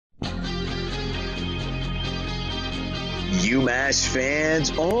UMass fans,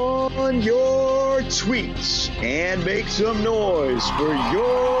 on your tweets and make some noise for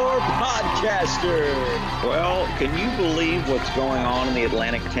your podcaster. Well, can you believe what's going on in the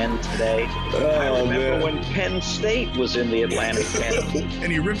Atlantic 10 today? I remember when Penn State was in the Atlantic 10.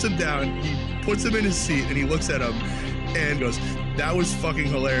 And he rips him down, he puts him in his seat, and he looks at him and goes, "That was fucking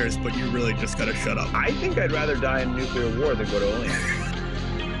hilarious, but you really just gotta shut up." I think I'd rather die in nuclear war than go to Olean.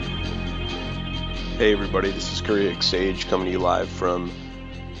 Hey everybody, this is Korean Sage coming to you live from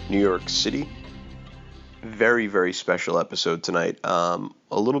New York City. Very, very special episode tonight. A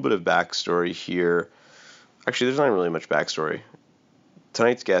little bit of backstory here. Actually, there's not really much backstory.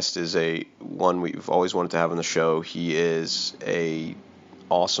 Tonight's guest is one we've always wanted to have on the show. He is a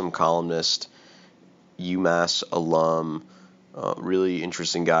awesome columnist, UMass alum, really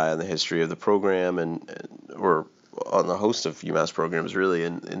interesting guy on the history of the program or on the host of UMass programs, really,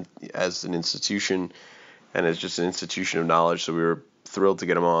 and as an institution and as just an institution of knowledge. So we were thrilled to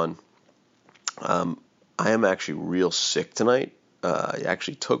get him on. I am actually real sick tonight. I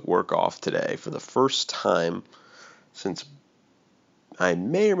actually took work off today for the first time since I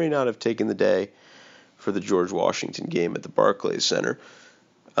may or may not have taken the day for the George Washington game at the Barclays Center.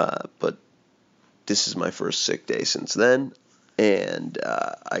 But this is my first sick day since then. And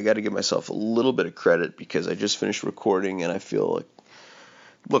I got to give myself a little bit of credit because I just finished recording and I feel like,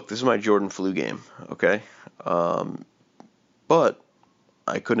 look, this is my Jordan flu game, okay? But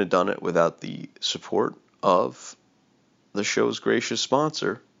I couldn't have done it without the support of the show's gracious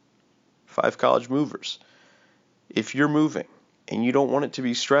sponsor, 5 College Movers. If you're moving and you don't want it to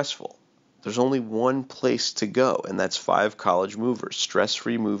be stressful, there's only one place to go, and that's 5 College Movers.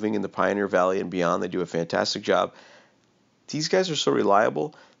 Stress-free moving in the Pioneer Valley and beyond. They do a fantastic job. These guys are so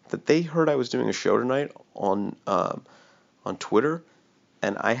reliable that they heard I was doing a show tonight on Twitter,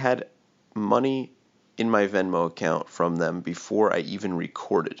 and I had money in my Venmo account from them before I even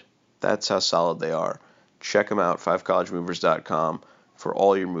recorded. That's how solid they are. Check them out, 5collegemovers.com, for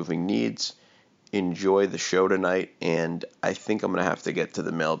all your moving needs. Enjoy the show tonight, and I think I'm going to have to get to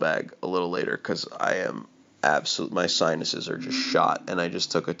the mailbag a little later because I am my sinuses are just shot, and I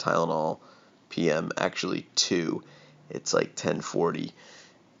just took a Tylenol PM, actually 2. It's like 10:40.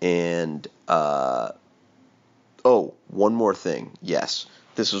 And, one more thing. Yes,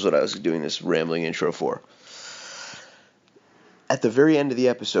 this is what I was doing this rambling intro for. At the very end of the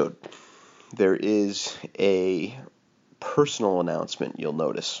episode, there is a personal announcement you'll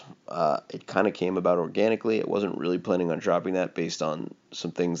notice. It kind of came about organically. I wasn't really planning on dropping that based on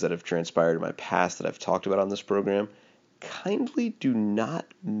some things that have transpired in my past that I've talked about on this program. Kindly do not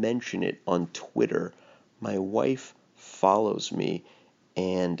mention it on Twitter. My wife follows me,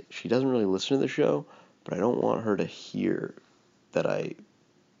 and she doesn't really listen to the show, but I don't want her to hear that I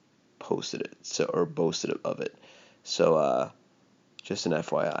posted it or boasted of it. So just an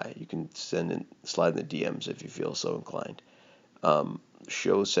FYI, you can slide in the DMs if you feel so inclined.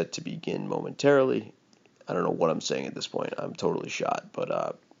 Show set to begin momentarily. I don't know what I'm saying at this point. I'm totally shot,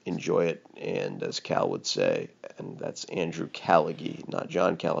 but enjoy it. And as Cal would say, and that's Andrew Callaghy, not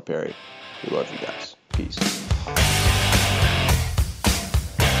John Calipari, we love you guys. Peace.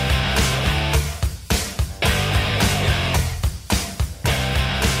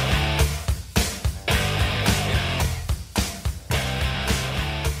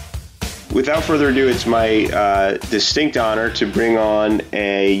 Without further ado, it's my distinct honor to bring on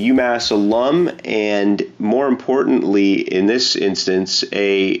a UMass alum and, more importantly, in this instance,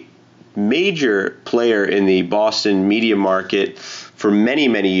 a major player in the Boston media market for many,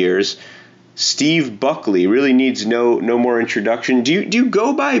 many years. Steve Buckley really needs no more introduction. Do you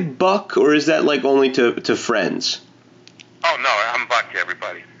go by Buck, or is that like only to friends? Oh, no, I'm Buck to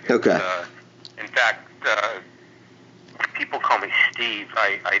everybody. Okay. In fact, people call me Steve.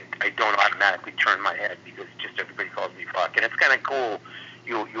 I don't automatically turn my head because just everybody calls me Buck. And it's kind of cool.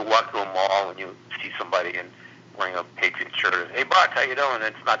 You walk through a mall and you see somebody and wearing a Patriot shirt. Hey, Buck, how you doing? And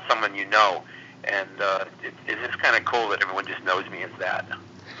it's not someone you know. And it's kind of cool that everyone just knows me as that.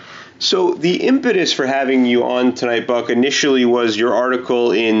 So the impetus for having you on tonight, Buck, initially was your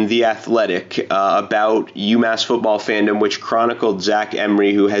article in The Athletic about UMass football fandom, which chronicled Zach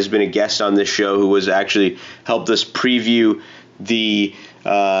Emery, who has been a guest on this show, who was actually helped us preview the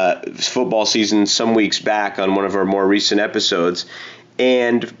football season some weeks back on one of our more recent episodes.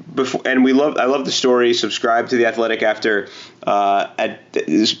 And I love the story. Subscribe to The Athletic after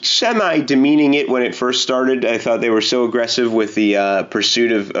semi-demeaning it when it first started. I thought they were so aggressive with the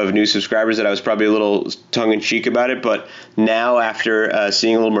pursuit of new subscribers that I was probably a little tongue-in-cheek about it. But now, after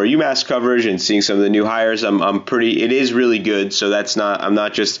seeing a little more UMass coverage and seeing some of the new hires, it is really good. So I'm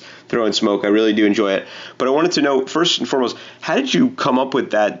not just throwing smoke. I really do enjoy it. But I wanted to know, first and foremost, how did you come up with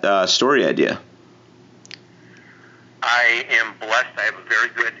that story idea? I am blessed. I have a very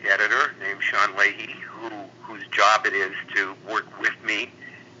good editor named Sean Leahy, whose job it is to work with me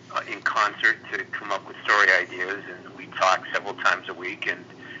in concert to come up with story ideas, and we talk several times a week. And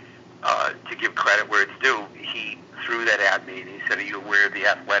to give credit where it's due, he threw that at me, and he said, "Are you aware of the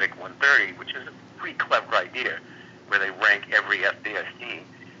Athletic 130?" which is a pretty clever idea, where they rank every FBS team.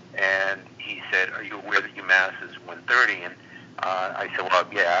 And he said, "Are you aware that UMass is 130?" And I said, "Well,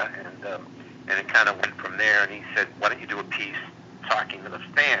 yeah." And it kind of went from there, and he said, "Why don't you do a piece talking to the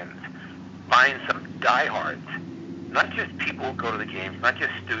fans? Find some diehards, not just people who go to the games, not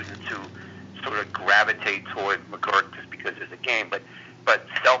just students who sort of gravitate toward McGurk just because there's a game, but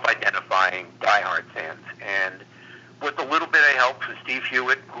self-identifying diehard fans." And with a little bit of help from Steve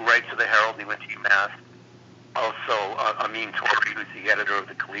Hewitt, who writes for the Herald, he went to UMass, also Amin Tori, who's the editor of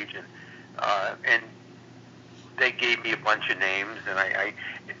the Collegian, and they gave me a bunch of names, and I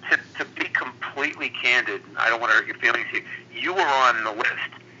to be completely candid, I don't want to hurt your feelings here, you were on the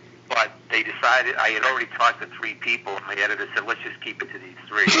list, but they decided, I had already talked to 3 people, and my editor said, "Let's just keep it to these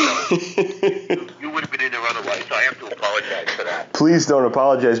 3. So you would have been in there otherwise, so I have to apologize for that. Please don't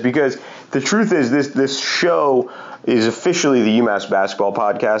apologize, because the truth is this show is officially the UMass basketball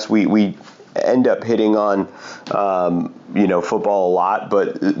podcast. We end up hitting on football a lot,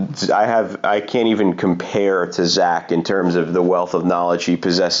 but I can't even compare to Zach in terms of the wealth of knowledge he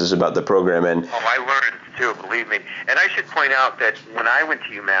possesses about the program. And I learned too, believe me. And I should point out that when I went to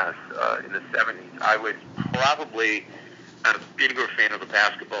UMass in the 70s, I was probably a bigger fan of the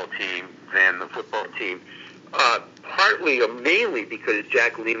basketball team than the football team, partly or mainly because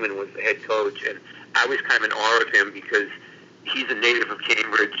Jack Lehman was the head coach, and I was kind of in awe of him because he's a native of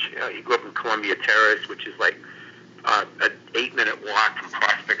Cambridge. He grew up in Columbia Terrace, which is like an 8-minute walk from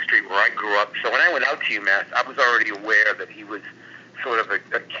Prospect Street, where I grew up. So when I went out to UMass, I was already aware that he was sort of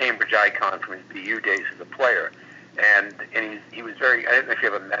a Cambridge icon from his BU days as a player. And he was very, I don't know if you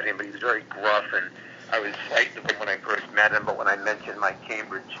ever met him, but he was very gruff, and I was frightened of him when I first met him, but when I mentioned my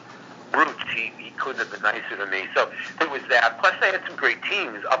Cambridge roots, he couldn't have been nicer to me. So it was that. Plus, they had some great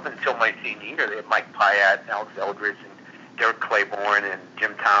teams up until my senior year. They had Mike Pyatt, Alex Eldridge, and Derek Claiborne, and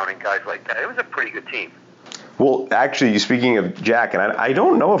Jim Town, and guys like that. It was a pretty good team. Well, actually, speaking of Jack, and I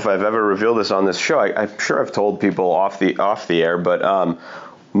don't know if I've ever revealed this on this show. I'm sure I've told people off the air, but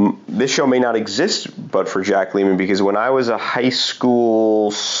this show may not exist but for Jack Lehman, because when I was a high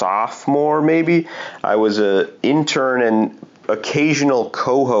school sophomore, maybe, I was an intern and occasional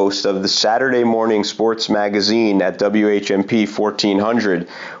co-host of the Saturday morning sports magazine at WHMP 1400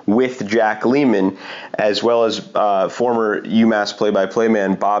 with Jack Lehman, as well as former UMass play-by-play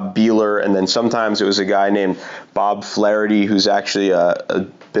man Bob Beeler, and then sometimes it was a guy named Bob Flaherty, who's actually a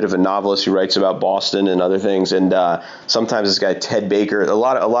bit of a novelist who writes about Boston and other things, and sometimes this guy Ted Baker, a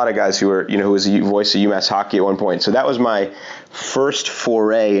lot of guys who were, who was the voice of UMass hockey at one point. So that was my first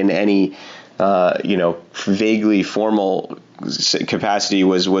foray in any vaguely formal capacity,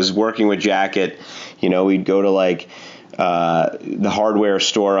 was working with Jack at, we'd go to like the hardware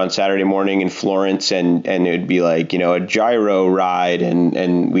store on Saturday morning in Florence, and it'd be like, a gyro ride,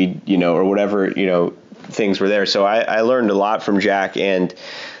 and we'd, or whatever, things were there. So I learned a lot from Jack, and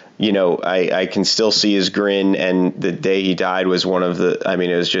I can still see his grin, and the day he died was one of the,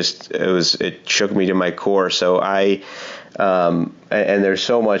 it shook me to my core. So and there's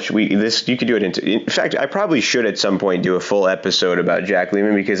so much you could do it in fact, I probably should at some point do a full episode about Jack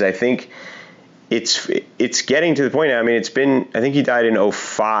Lehman, because I think it's getting to the point now. I think he died in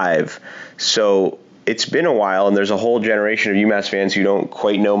 2005, so it's been a while, and there's a whole generation of UMass fans who don't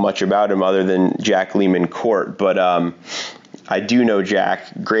quite know much about him other than Jack Lehman Court. But I do know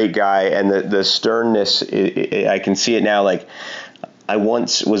Jack, great guy, and the sternness, I can see it now. Like, I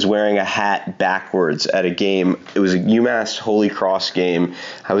once was wearing a hat backwards at a game. It was a UMass Holy Cross game.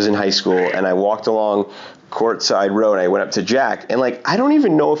 I was in high school, and I walked along courtside row, and I went up to Jack, and I don't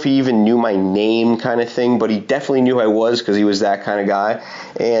even know if he even knew my name, kind of thing, but he definitely knew who I was, because he was that kind of guy.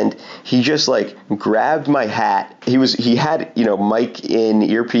 And he just grabbed my hat. He had mic in,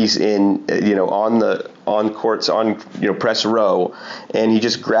 earpiece in, on on courts on press row, and he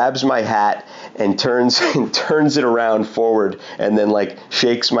just grabs my hat and turns it around forward, and then like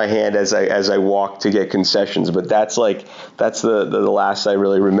shakes my hand as I walk to get concessions. But that's the last I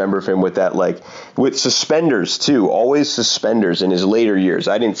really remember of him, with that, like, with suspenders too, always suspenders in his later years.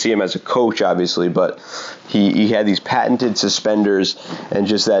 I didn't see him as a coach, obviously, but he had these patented suspenders and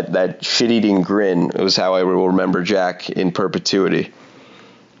just that shit-eating grin. It was how I will remember Jack in perpetuity.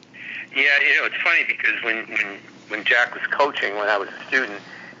 Yeah, it's funny because when Jack was coaching, when I was a student,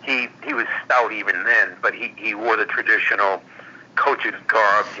 he was stout even then, but he wore the traditional coach's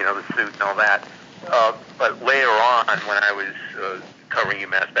garb, the suit and all that. But later on, when I was covering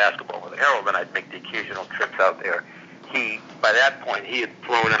UMass basketball with the Herald, and I'd make the occasional trips out there, by that point, he had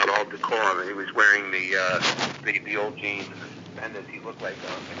thrown out all decorum, and he was wearing the old jeans and the suspenders. He looked like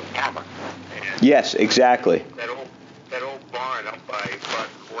a farmer. And yes, exactly. That old barn up by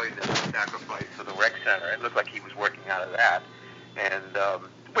Boston Boyd that was sacrificed for the rec center, it looked like he was working out of that, and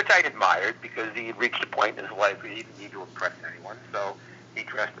which I admired, because he had reached a point in his life where he didn't need to impress anyone, so he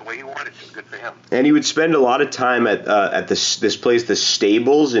dressed the way he wanted to. Good for him. And he would spend a lot of time at this place, the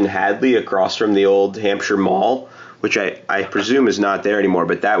Stables in Hadley, across from the old Hampshire Mall, which I presume is not there anymore,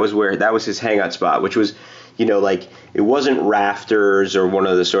 but that was his hangout spot, which was, like, it wasn't rafters or one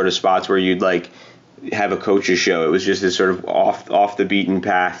of the sort of spots where you'd like have a coach's show. It was just this sort of off the beaten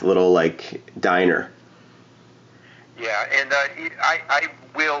path little like diner. Yeah, and I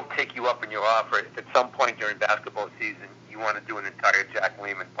will take you up on your offer. If at some point during basketball season you want to do an entire Jack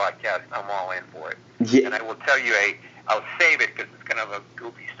Lehman podcast, I'm all in for it. Yeah. And I will tell you I'll save it because it's kind of a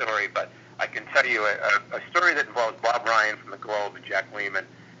goofy story, but I can tell you a story that involves Bob Ryan from the Globe and Jack Lehman.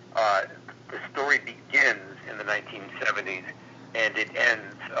 The story begins in the 1970s, and it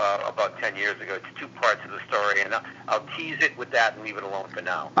ends about 10 years ago. It's two parts of the story, and I'll tease it with that and leave it alone for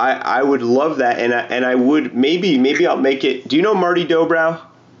now. I would love that, and I would maybe I'll make it. Do you know Marty Dobrow?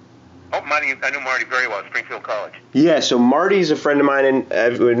 Oh, Marty, I know Marty very well, Springfield College. Yeah, so Marty's a friend of mine, and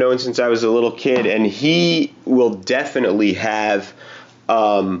I've known since I was a little kid, and he will definitely have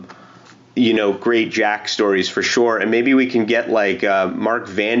great Jack stories for sure. And maybe we can get like Mark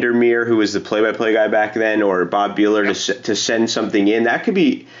Vandermeer, who was the play-by-play guy back then, or Bob Bueller to send something in. That could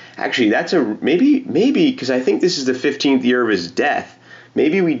be, actually, that's a maybe because I think this is the 15th year of his death.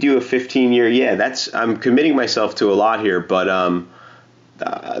 Maybe we do a 15-year. Yeah, I'm committing myself to a lot here, but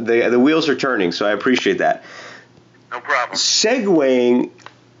the wheels are turning, so I appreciate that. No problem. Segueing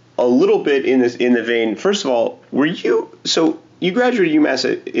a little bit in the vein. First of all, you graduated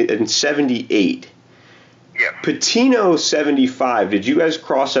UMass in 78. Yeah. Patino 75. Did you guys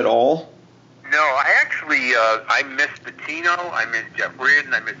cross at all? No, I actually I missed Patino. I missed Jeff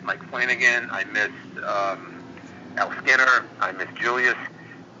Reardon. I missed Mike Flanagan. I missed Al Skinner. I missed Julius.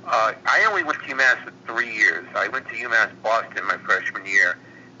 I only went to UMass for 3 years. I went to UMass Boston my freshman year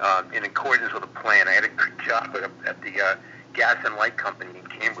in accordance with a plan. I had a good job at the Gas and Light Company in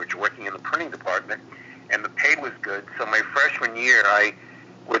Cambridge, working in the printing department, and the pay was good. So my freshman year,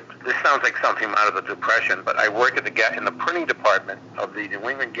 this sounds like something out of the Depression, but I worked in the printing department of the New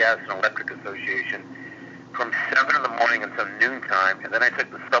England Gas and Electric Association from 7 in the morning until noontime, and then I took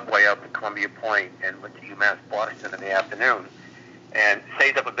the subway out to Columbia Point and went to UMass Boston in the afternoon and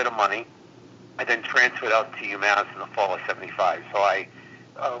saved up a bit of money. I then transferred out to UMass in the fall of 75. So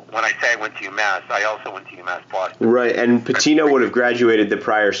when I say I went to UMass, I also went to UMass Boston. Right, and Patino would have graduated the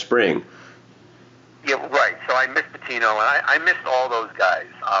prior spring. Yeah, right. So I missed Patino, and I missed all those guys,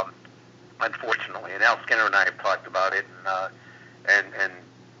 unfortunately. And Al Skinner and I have talked about it, and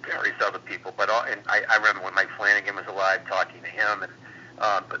various other people. But I remember when Mike Flanagan was alive, talking to him. And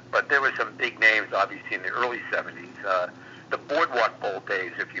but there were some big names, obviously, in the early 70s, the Boardwalk Bowl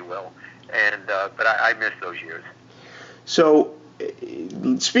days, if you will. And but I missed those years. So,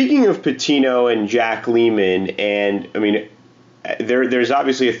 speaking of Patino and Jack Lehman, and I mean, there's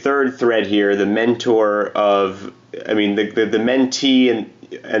obviously a third thread here, the mentor of, I mean, the mentee,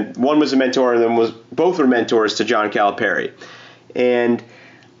 and one was a mentor, and then both were mentors to John Calipari. And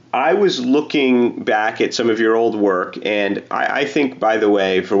I was looking back at some of your old work, and I think, by the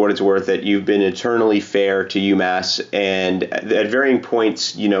way, for what it's worth, that you've been eternally fair to UMass, and at varying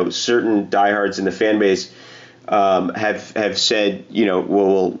points, certain diehards in the fan base have said,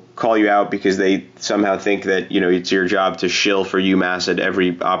 we'll call you out because they somehow think that, it's your job to shill for UMass at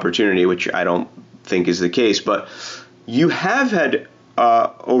every opportunity, which I don't think is the case. But you have had,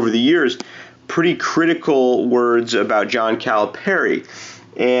 over the years, pretty critical words about John Calipari.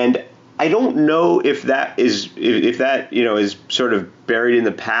 And I don't know if that is sort of buried in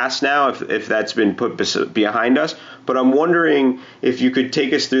the past now, if that's been put behind us. But I'm wondering if you could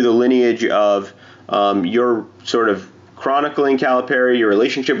take us through the lineage of you're sort of chronicling Calipari, your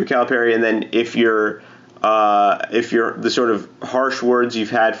relationship with Calipari, and then if you're the sort of harsh words you've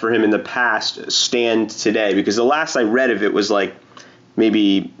had for him in the past stand today. Because the last I read of it was like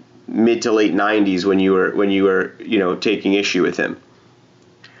maybe mid to late 90s when you were taking issue with him.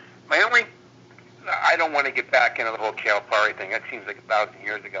 I don't want to get back into the whole Calipari thing. That seems like 1,000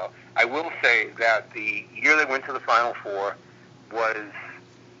 years ago. I will say that the year they went to the Final Four was,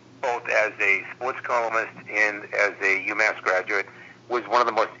 both as a sports columnist and as a UMass graduate, was one of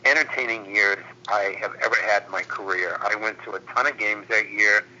the most entertaining years I have ever had in my career. I went to a ton of games that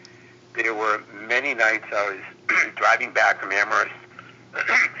year. There were many nights I was driving back from Amherst,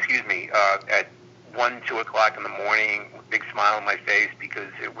 at 1, 2 o'clock in the morning, with a big smile on my face, because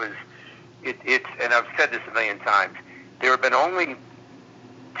it's, and I've said this a million times, there have been only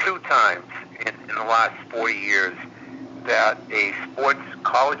 2 times in the last 40 years that a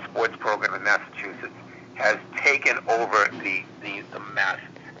college sports program in Massachusetts has taken over the masses.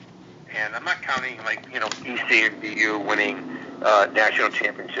 And I'm not counting BC and BU winning national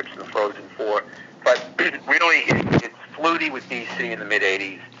championships in the Frozen Four, but really it's Flutie with BC in the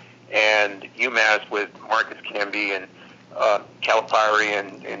mid-'80s and UMass with Marcus Camby and Calipari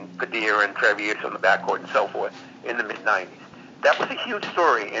and Padilla and Trevius on the backcourt and so forth in the mid-'90s. That was a huge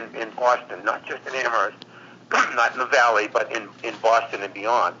story in Boston, not just in Amherst, not in the Valley, but in Boston and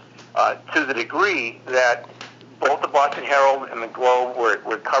beyond, to the degree that both the Boston Herald and the Globe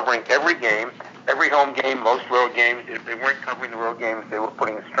were covering every game, every home game, most road games. If they weren't covering the road games, they were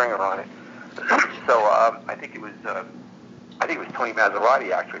putting a stringer on it. So I think it was Tony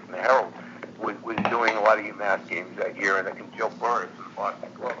Maserati, actually, from the Herald, was doing a lot of UMass games that year, and I think Joe Burris from the Boston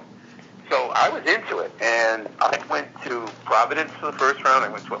Globe. So I was into it, and I went to Providence for the first round. I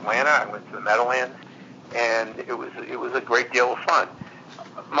went to Atlanta. I went to the Meadowlands, and it was a great deal of fun.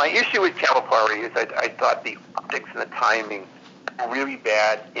 My issue with Calipari is I thought the optics and the timing were really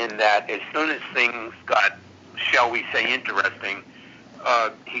bad, in that as soon as things got, shall we say, interesting,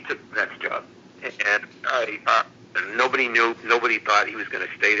 he took the next job. And nobody thought he was going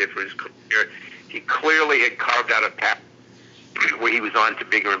to stay there for his career. He clearly had carved out a path where he was on to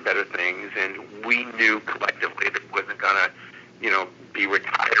bigger and better things, and we knew collectively that he wasn't going to, be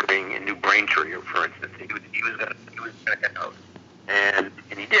retiring in New Braintree, for instance. He was going to get out. And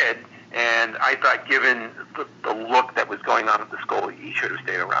he did. And I thought, given the look that was going on at the school, he should have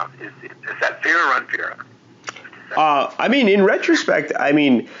stayed around. Is that fair or unfair? In retrospect,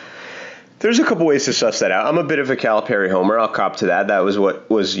 there's a couple ways to suss that out. I'm a bit of a Calipari homer. I'll cop to that. That was what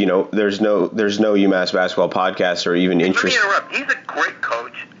was, there's no UMass basketball podcast or even interest. Let me interrupt. He's a great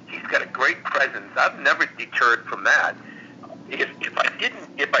coach. He's got a great presence. I've never deterred from that.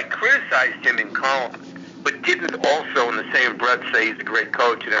 If I criticized him in columns, but didn't also in the same breath say he's a great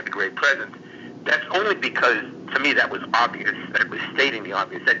coach and has a great presence, that's only because, to me, that was obvious. That was stating the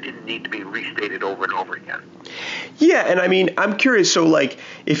obvious. That didn't need to be restated over and over again. Yeah, and I'm curious. So,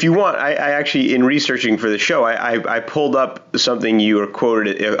 if you want, I actually, in researching for the show, I pulled up something you were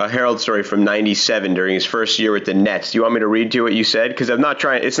quoted, a Herald story from '97 during his first year with the Nets. Do you want me to read to you what you said? Because I'm not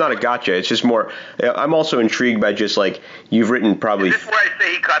trying. It's not a gotcha. It's just more. I'm also intrigued by just you've written probably. Is this where I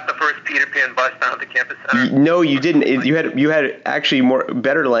say he caught the first Peter Pan bus down at the campus center? No, you didn't. You had actually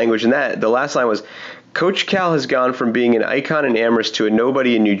better language than that. The last line was, Coach Cal has gone from being an icon in Amherst to a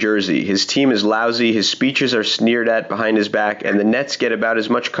nobody in New Jersey. His team is lousy, his speeches are sneered at behind his back, and the Nets get about as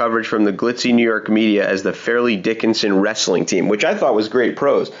much coverage from the glitzy New York media as the Fairleigh Dickinson wrestling team, which I thought was great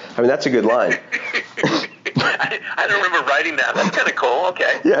prose. That's a good line. I don't remember writing that. That's kind of cool.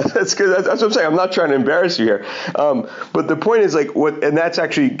 Okay. Yeah, that's good. That's what I'm saying. I'm not trying to embarrass you here. But the point is, and that's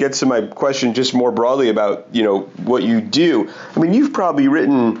actually gets to my question just more broadly about, what you do. You've probably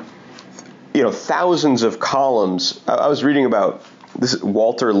written thousands of columns. I was reading about this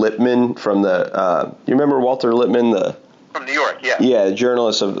Walter Lippmann from the. You remember Walter Lippmann, from New York? Yeah. Yeah,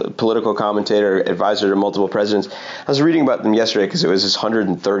 journalist, political commentator, advisor to multiple presidents. I was reading about them yesterday because it was his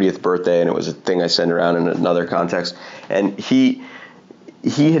 130th birthday, and it was a thing I sent around in another context. And he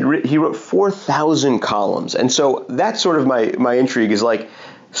wrote 4,000 columns, and so that's sort of my intrigue is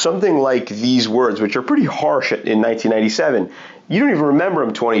something like these words, which are pretty harsh in 1997. You don't even remember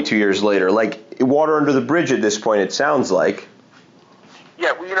them 22 years later. Water under the bridge at this point, it sounds like.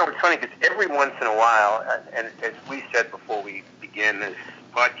 Yeah, well, it's funny because every once in a while, and as we said before we began this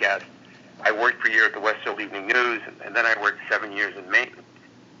podcast, I worked for a year at the Westfield Evening News, and then I worked 7 years in Maine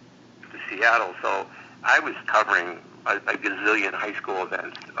to Seattle. So I was covering a gazillion high school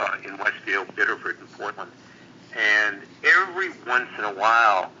events in Westfield, Biddeford, and Portland. And every once in a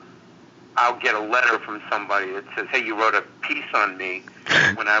while, I'll get a letter from somebody that says, hey, you wrote a piece piece on me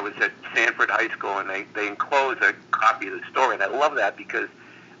when I was at Sanford High School, and they enclosed a copy of the story, and I love that because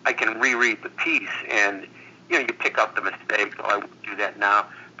I can reread the piece, and you pick up the mistakes. Oh, I wouldn't do that now.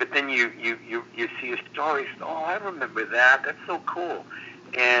 But then you see a story. Oh, I remember that. That's so cool.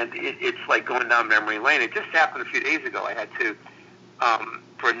 And it's like going down memory lane. It just happened a few days ago. I had to,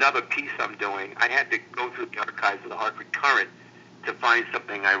 for another piece I'm doing, I had to go through the archives of the Hartford Courant to find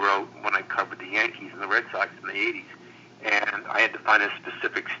something I wrote when I covered the Yankees and the Red Sox in the 80s. And I had to find a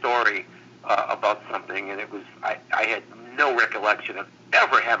specific story about something, and it was I had no recollection of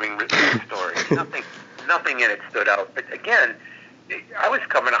ever having written that story. Nothing in it stood out. But again, I was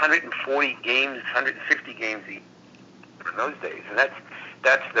covering 140 games, 150 games in those days, and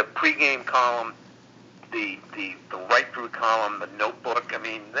that's the pregame column, the write-through column, the notebook. I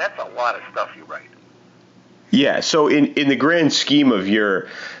mean, that's a lot of stuff you write. Yeah. So in the grand scheme of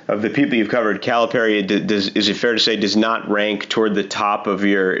the people you've covered, Calipari, is it fair to say does not rank toward the top of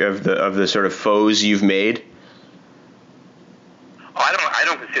the sort of foes you've made? Oh, I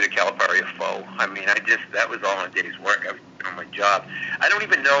don't consider Calipari a foe. I mean, that was all a day's work. I was doing my job. I don't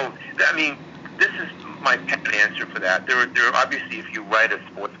even know. I mean, this is my pet answer for that. There are obviously, if you write a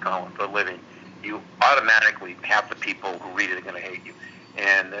sports column for a living, you automatically, half the people who read it are going to hate you.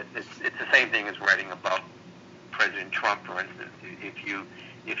 And it's the same thing as writing about President Trump, for instance.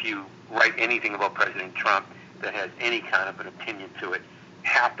 If you write anything about President Trump that has any kind of an opinion to it,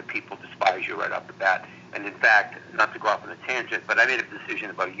 half the people despise you right off the bat. And in fact, not to go off on a tangent, but I made a decision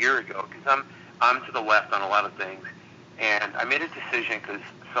about a year ago because I'm to the left on a lot of things, and I made a decision because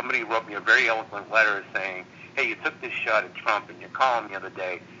somebody wrote me a very eloquent letter saying, "Hey, you took this shot at Trump in your column the other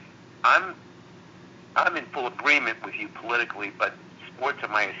day. I'm in full agreement with you politically, but sports are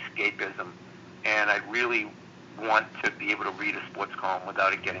my escapism, and I really want to be able to read a sports column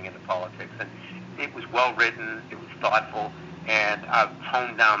without it getting into politics." And it was well written, it was thoughtful, and I've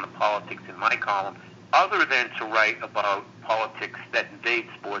toned down the politics in my column, other than to write about politics that invade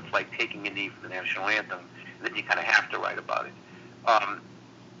sports, like taking a knee for the national anthem, then you kind of have to write about it.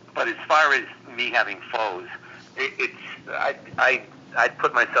 But as far as me having foes, I'd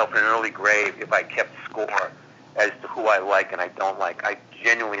put myself in an early grave if I kept score as to who I like and I don't like. I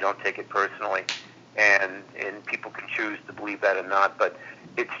genuinely don't take it personally, and people can choose to believe that or not, but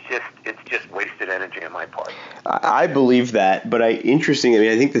it's just wasted energy on my part. I believe that, but I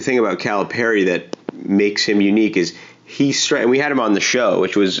think the thing about Calipari that makes him unique is and we had him on the show,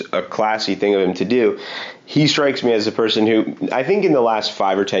 which was a classy thing of him to do. He strikes me as a person who, I think in the last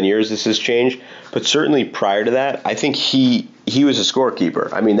 5 or 10 years this has changed, but certainly prior to that, I think he was a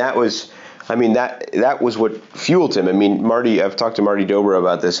scorekeeper. I mean, that was what fueled him. I mean, I've talked to Marty Dober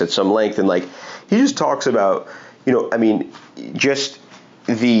about this at some length, and like he just talks about, just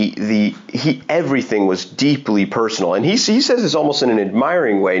everything was deeply personal, and he says this almost in an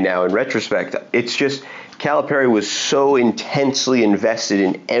admiring way now in retrospect. It's just Calipari was so intensely invested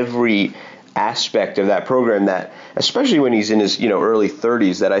in every aspect of that program that, especially when he's in his early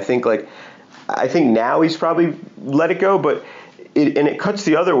 30s, that I think now he's probably let it go, but it cuts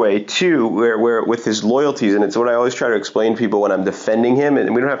the other way too, where with his loyalties, and it's what I always try to explain to people when I'm defending him,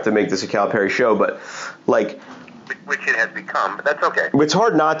 and we don't have to make this a Calipari show, but like, which it has become, but that's okay. It's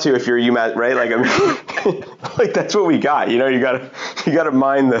hard not to if you're UMass, right? Like, I mean, like that's what we got. You gotta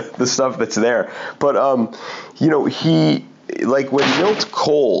mind the stuff that's there. But he, like when Milt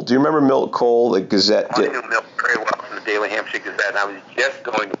Cole. Do you remember Milt Cole, the Gazette? I knew Milt very well from the Daily Hampshire Gazette, and I was just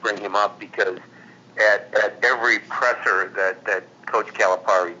going to bring him up because at every presser that Coach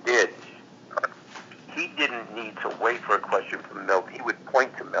Calipari did, he didn't need to wait for a question from Milt. He would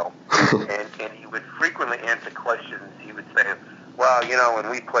point to Milt, and he would frequently answer questions. He would say, "Well, when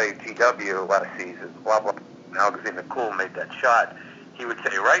we played GW last season, blah, blah, Alexander McCool made that shot." He would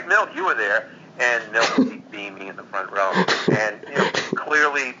say, "Right, Milt, you were there." And Milt would be beaming in the front row. And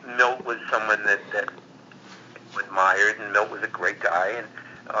clearly Milt was someone that admired, and Milt was a great guy. And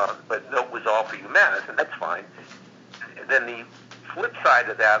but Milt was all for UMass, and that's fine. And then the flip side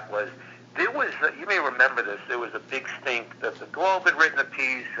of that was, there was, you may remember this, there was a big stink that the Globe had written a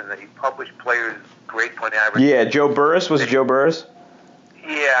piece and they published players' grade point average. Yeah, Joe Burris. Was it Joe Burris?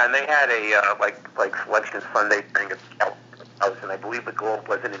 Yeah, and they had a like Selection Sunday thing at the house, and I believe the Globe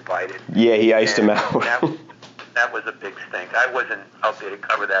wasn't invited. Yeah, he iced him out. that was a big stink. I wasn't out there to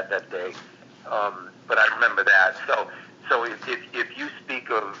cover that day, but I remember that. So if you speak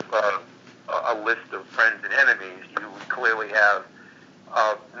of a list of friends and enemies, you would clearly have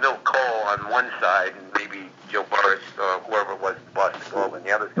Milt Cole on one side and maybe Joe Burris or whoever it was, Boston Globe, on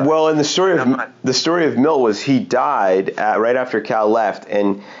the other side. Well, and the story of Milt was he died right after Cal left,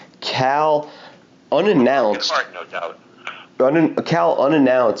 and Cal unannounced. No doubt. Cal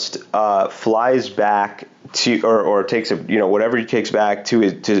unannounced flies back to or takes a whatever he takes back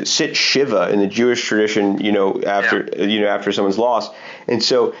to sit shiva in the Jewish tradition after someone's lost, and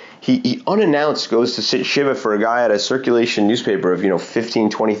so he unannounced goes to sit shiva for a guy at a circulation newspaper of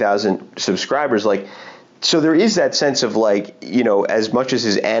 15,000-20,000 subscribers. Like, so there is that sense of as much as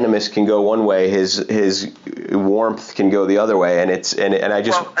his animus can go one way, his warmth can go the other way, and I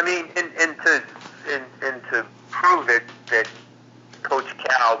just and to prove it that Coach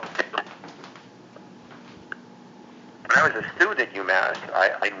Cal. When I was a student at UMass,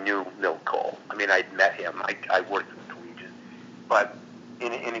 I knew Milt Cole. I mean, I'd met him. I worked with the Collegian. But,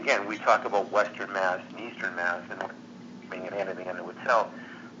 and again, we talk about Western Mass and Eastern Mass and being an anything unto itself.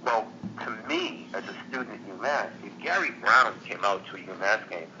 Well, to me, as a student at UMass, if Gary Brown came out to a UMass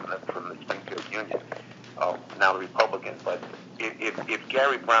game from the Springfield Union, now the Republican, but if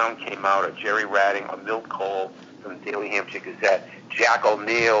Gary Brown came out, or Jerry Radding, or Milt Cole from the Daily Hampshire Gazette, Jack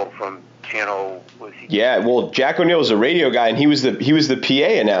O'Neill from Channel, Yeah, well, Jack O'Neill was a radio guy, and he was the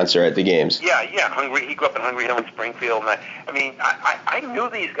PA announcer at the games. Yeah, Hungry. He grew up in Hungry Hill in Springfield, and I knew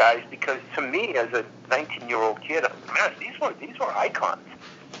these guys because to me, as a 19-year-old kid, these were icons,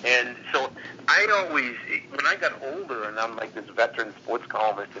 and so I always, when I got older, and I'm like this veteran sports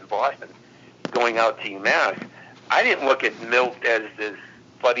columnist in Boston, going out to UMass, I didn't look at Milt as this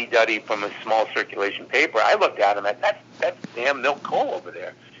fuddy-duddy from a small circulation paper. I looked at him that's damn Milt Cole over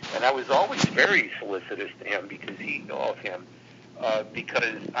there. And I was always very solicitous to him because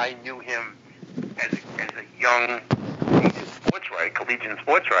I knew him as a young collegiate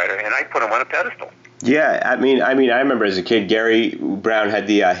sports writer, and I put him on a pedestal. Yeah, I mean, I remember as a kid, Gary Brown had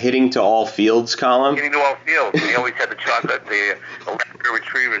the hitting to all fields column. Hitting to all fields. And he always had the Labrador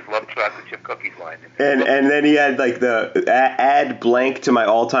Retrievers love chocolate chip cookies line. And then he had like the add blank to my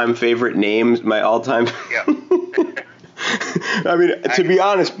all-time favorite names, my all-time. Yeah. I mean, to be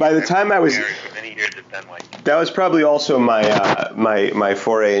honest, by the time I was, that was probably also my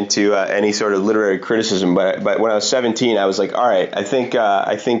foray into any sort of literary criticism. But when I was 17, I was like, all right, I think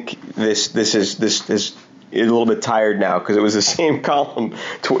this is a little bit tired now, because it was the same column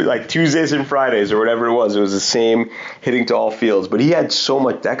like Tuesdays and Fridays or whatever it was. It was the same hitting to all fields. But he had so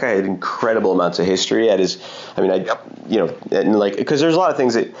much. That guy had incredible amounts of history at his. I mean, because there's a lot of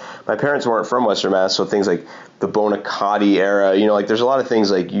things that my parents weren't from Western Mass, so things like the Bonacotti era, there's a lot of things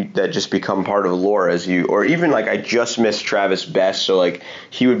that just become part of lore or even like I just missed Travis Best, so like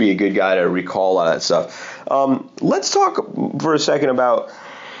he would be a good guy to recall a lot of that stuff. Let's talk for a second about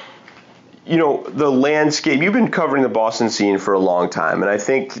the landscape. You've been covering the Boston scene for a long time, and I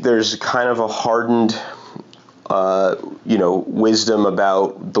think there's kind of a hardened wisdom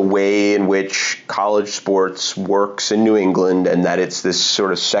about the way in which college sports works in New England, and that it's this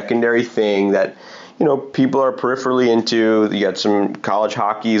sort of secondary thing that people are peripherally into. You got some college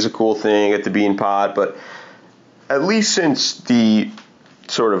hockey is a cool thing at the Beanpot, but at least since the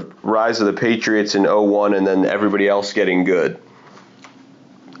sort of rise of the Patriots in 2001 and then everybody else getting good,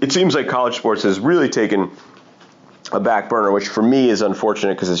 it seems like college sports has really taken a back burner, which for me is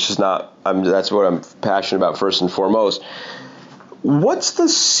unfortunate because it's just not. That's what I'm passionate about first and foremost. What's the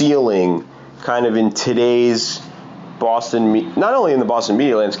ceiling, kind of in today's Boston, not only in the Boston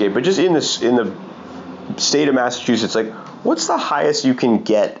media landscape, but just in the state of Massachusetts? Like, what's the highest you can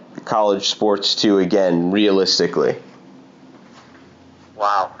get college sports to again, realistically?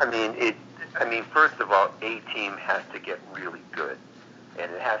 Wow. I mean, first of all, a team has to get really good,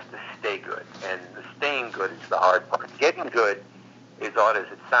 and it has to stay good. And the staying good is the hard part. Getting good, as odd as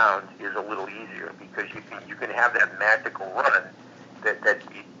it sounds, is a little easier because you can have that magical run that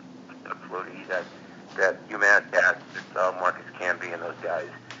beat Flutie, that UMass had, Marcus Camby and those guys.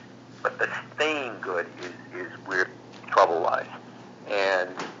 But the staying good is where trouble lies. And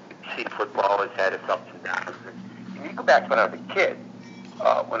you see football has had its ups and downs. And you go back to when I was a kid,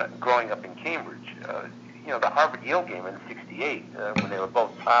 growing up in Cambridge, the Harvard-Yale game in '68, when they were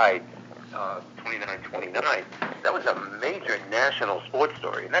both tied 29-29, that was a major national sports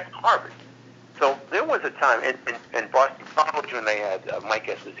story, and that's Harvard. So there was a time in Boston College when they had Mike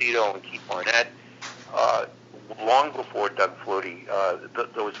Esposito and Keith Barnett, long before Doug Flutie,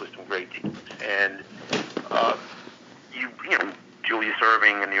 those were some great teams. And Julius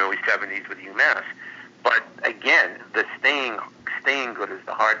Erving in the early '70s with UMass. But again, the staying good is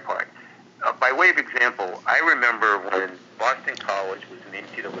the hard part. By way of example, I remember when Boston College was in the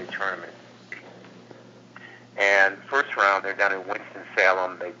NCAA tournament, and first round, they're down in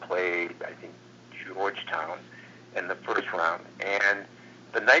Winston-Salem. They played, I think, Georgetown in the first round. And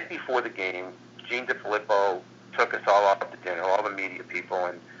the night before the game, Gene DeFilippo took us all out to dinner, all the media people,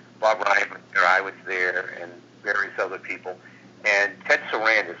 and Bob Ryan was there, I was there, and various other people. And Ted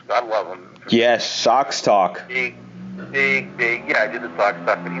Sarandis, God love him. Yes, Sox Talk. Big. Yeah, I did the Sox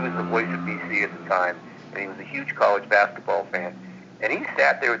Talk, but he was the voice of BC at the time, and he was a huge college basketball fan. And he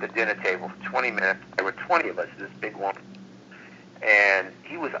sat there at the dinner table for 20 minutes. There were 20 of us, this big one. And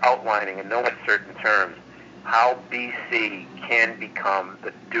he was outlining in no uncertain terms how BC can become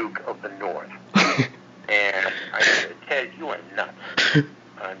the Duke of the North. And I said, Ted, you are nuts.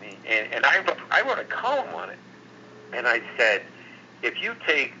 I mean, and I wrote a column on it. And I said, if you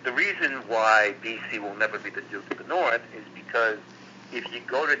take the reason why BC will never be the Duke of the North is because if you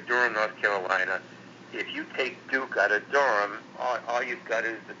go to Durham, North Carolina, if you take Duke out of Durham, all you've got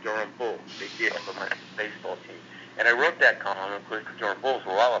is the Durham Bulls. Big deal for my baseball team. And I wrote that column, and of course the Durham Bulls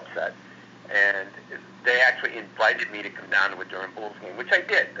were all upset. And they actually invited me to come down to a Durham Bulls game, which I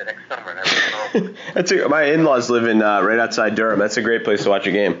did the next summer. And I went My in-laws live in right outside Durham. That's a great place to watch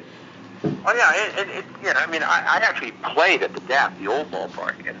a game. Oh yeah, I mean, I actually played at the DAP, the old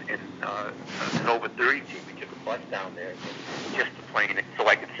ballpark, and an over 30 team. We took a bus down there just to play in it, so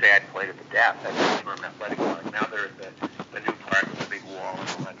I could say I played at the DAP. That's the Durham Athletic Park. Now they're at the new park with the big wall and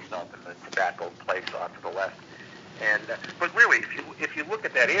all that stuff, and the tobacco place off to the left. And but really, if you look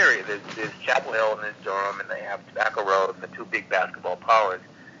at that area, there's Chapel Hill and there's Durham, and they have Tobacco Road and the two big basketball powers.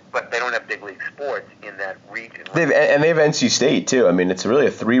 But they don't have big league sports in that region. They have NC State too. I mean, it's really a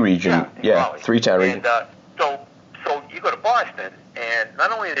three-region, three-town region. And so you go to Boston, and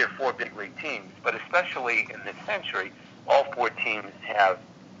not only are there 4 big league teams, but especially in this century, all 4 teams have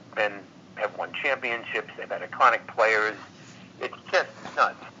won championships. They've had iconic players. It's just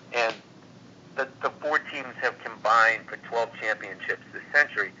nuts. And the 4 teams have combined for 12 championships this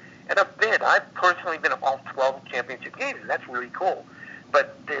century. And I've personally been at all 12 championship games, and that's really cool.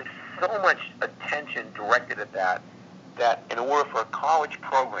 But there's so much attention directed at that in order for a college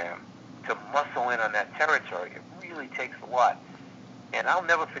program to muscle in on that territory, it really takes a lot. And I'll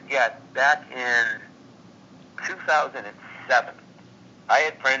never forget, back in 2007, I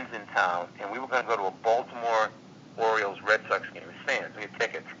had friends in town, and we were going to go to a Baltimore Orioles Red Sox game as fans. We had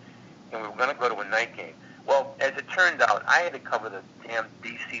tickets, and we were going to go to a night game. Well, as it turned out, I had to cover the damn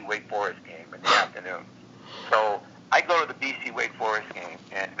BC Wake Forest game in the afternoon. So I go to the BC Wake Forest game,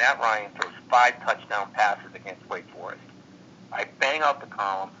 and Matt Ryan throws 5 touchdown passes against Wake Forest. I bang out the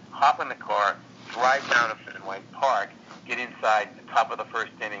column, hop in the car, drive down to Fenway Park, get inside the top of the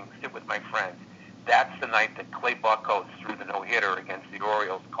first inning, sit with my friends. That's the night that Clay Buckley threw the no-hitter against the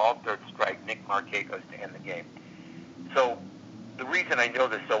Orioles, called third strike, Nick Markakis to end the game. So the reason I know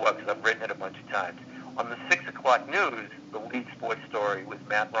this so well is I've written it a bunch of times. On the 6 o'clock news, the lead sports story was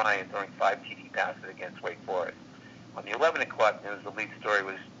Matt Ryan throwing 5 TD passes against Wake Forest. On the 11 o'clock news, the lead story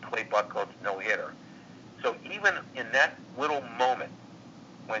was Clay Buckley's no-hitter. So even in that little moment,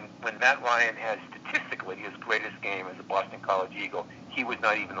 when Matt Ryan has statistically his greatest game as a Boston College Eagle, he was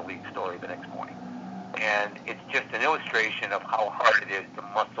not even the lead story the next morning. And it's just an illustration of how hard it is to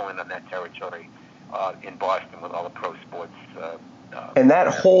muscle in on that territory in Boston with all the pro sports. And that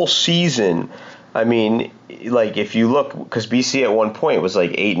whole season, I mean, like if you look, because BC at one point was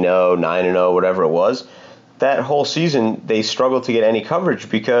like 8-0, 9-0, whatever it was. That whole season, they struggled to get any coverage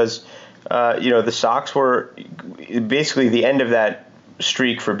because, the Sox were basically the end of that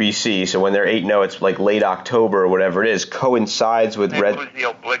streak for BC. So when they're 8-0, it's like late October or whatever it is, coincides with It was the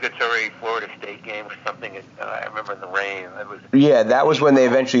obligatory Florida State game or something. I remember in the rain. That was when they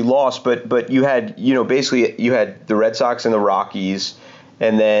eventually lost. But you had, basically you had the Red Sox and the Rockies,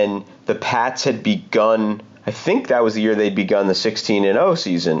 and then the Pats had begun. I think that was the year they'd begun the 16-0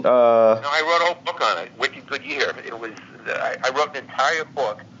 season. No, I wrote a whole book on it. Wicked good year. It was. I wrote an entire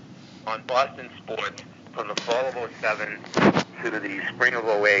book on Boston sports from the fall of 07 to the spring of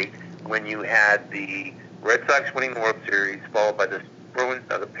 08, when you had the Red Sox winning the World Series, followed by the Bruins,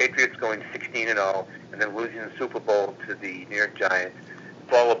 the Patriots going 16-0, and then losing the Super Bowl to the New York Giants,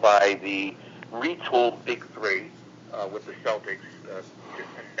 followed by the retooled Big Three with the Celtics just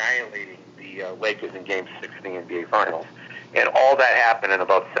annihilating the Lakers in Game 6 of the NBA Finals. And all that happened in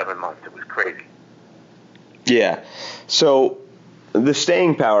about 7 months. It was crazy. Yeah. So the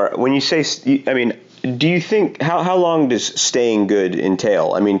staying power, when you say, do you think, how long does staying good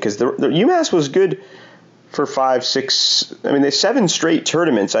entail? I mean, because the UMass was good for 5, 6, there's 7 straight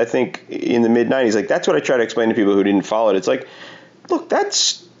tournaments, I think, in the mid-90s. Like, that's what I try to explain to people who didn't follow it. It's like, look,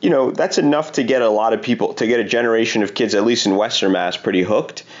 that's enough to get a lot of people, to get a generation of kids, at least in Western Mass, pretty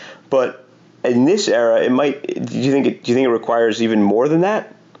hooked. But in this era, it might, do you think it requires even more than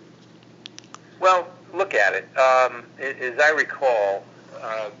that? Well, look at it. As I recall,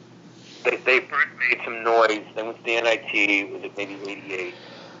 they first made some noise. They went to the NIT, was it maybe 88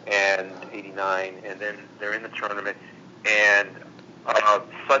 and 89, and then they're in the tournament. And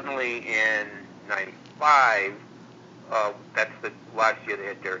suddenly in '95, that's the last year they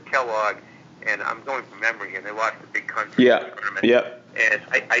had Derek Kellogg, and I'm going from memory, and they lost the big country tournament. Yep. And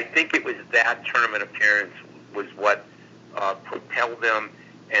I think it was that tournament appearance was what propelled them,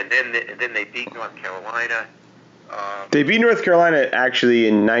 and then they beat North Carolina. They beat North Carolina actually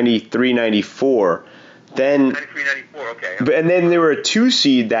in 93, 94. Then 93, 94, okay. And then they were a 2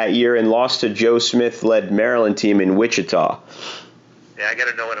 seed that year and lost to Joe Smith-led Maryland team in Wichita. Yeah, I got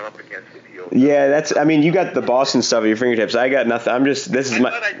to know what I'm up against with you. Yeah, you got the Boston stuff at your fingertips. I got nothing. I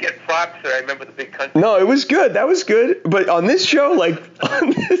thought I'd get props that I remember the big country. No, it was good. That was good. But on this show,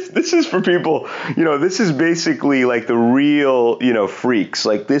 this is for people, this is basically like the real, freaks.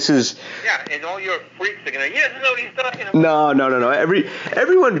 Like this is. Yeah, and all your freaks are going to, he doesn't know what he's talking about. No.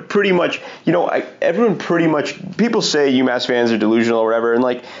 Everyone pretty much, people say UMass fans are delusional or whatever. And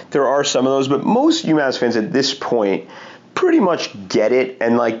like, there are some of those, but most UMass fans at this point pretty much get it,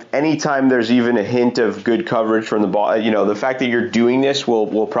 and like anytime there's even a hint of good coverage from the ball, the fact that you're doing this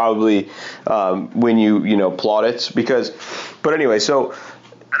will probably win you plaudits but anyway, so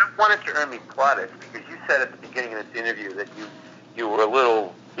I don't want it to earn me plaudits because you said at the beginning of this interview that you were a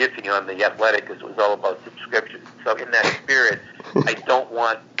little iffy on the Athletic because it was all about subscriptions. So in that spirit, I don't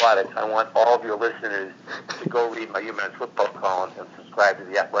want plaudits. I want all of your listeners to go read my UMass football column and subscribe to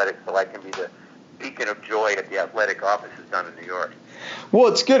the Athletic so I can be the beacon of joy at the Athletic offices down in New York. Well,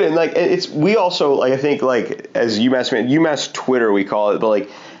 it's good, and we also I think as UMass Twitter we call it, but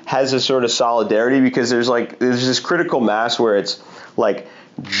has a sort of solidarity because there's this critical mass where it's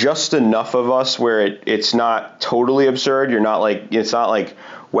just enough of us where it's not totally absurd. You're not it's not like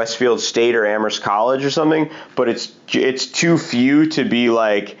Westfield State or Amherst College or something, but it's too few to be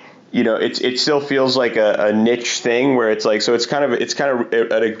it still feels like a niche thing where it's so it's kind of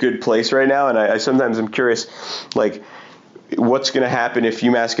at a good place right now. And I sometimes I'm curious, what's going to happen if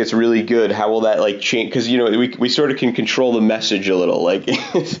UMass gets really good? How will that change? Because we sort of can control the message a little, but yeah.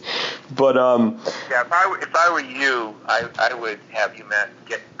 If I were you, I would have UMass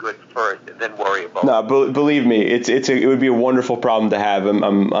get good first and then worry about. No, believe me, it would be a wonderful problem to have. I'm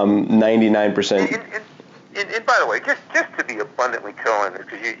 99%. And by the way, just to be abundantly clear on this,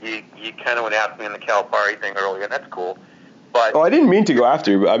 because you kind of went after me on the Calipari thing earlier, and that's cool. But I didn't mean to go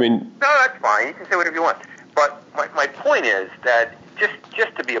after you, but I mean. No, that's fine. You can say whatever you want. But my point is that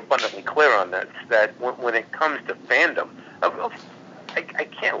just to be abundantly clear on this, that when it comes to fandom, I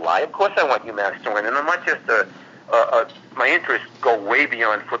can't lie. Of course, I want UMass to win, and I'm not just my interests go way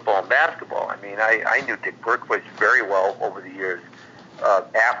beyond football and basketball. I mean, I knew Dick Berkowitz very well over the years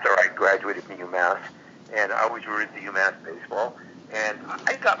after I graduated from UMass. And I always rooted for UMass baseball. And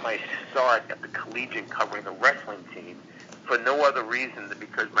I got my start at the Collegian covering the wrestling team for no other reason than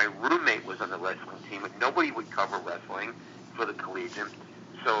because my roommate was on the wrestling team and nobody would cover wrestling for the Collegian.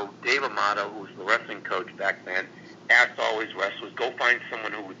 So Dave Amato, who was the wrestling coach back then, asked all his wrestlers, go find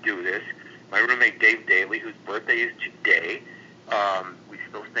someone who would do this. My roommate Dave Daly, whose birthday is today, we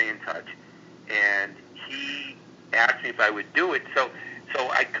still stay in touch, and he asked me if I would do it. So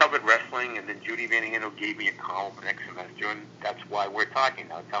I covered wrestling, and then Judy Van Handel gave me a column for next semester, and that's why we're talking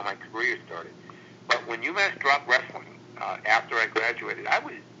now. That's how my career started. But when UMass dropped wrestling after I graduated, I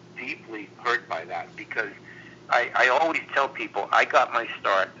was deeply hurt by that because I always tell people I got my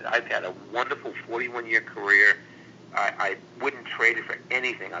start. I've had a wonderful 41-year career. I wouldn't trade it for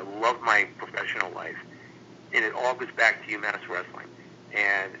anything. I love my professional life, and it all goes back to UMass wrestling.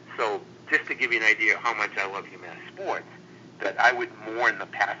 And so just to give you an idea of how much I love UMass sports, that I would mourn the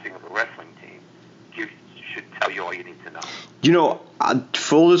passing of the wrestling team should tell you all you need to know.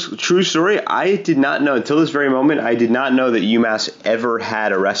 True story, I did not know until this very moment, I did not know that UMass ever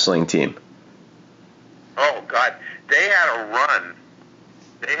had a wrestling team. Oh, God. They had a run.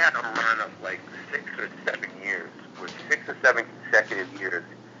 They had a run of 6 or 7 years. For 6 or 7 consecutive years,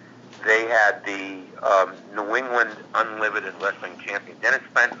 they had the New England Unlimited Wrestling Champion, Dennis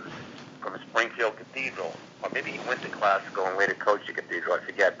Fenton, from Springfield Cathedral. Or maybe he went to classical and later coached at Cathedral, I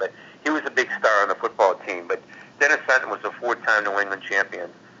forget. But he was a big star on the football team. But Dennis Fenton was a 4-time New England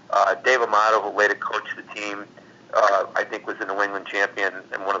champion. Dave Amato, who later coached the team, I think was a New England champion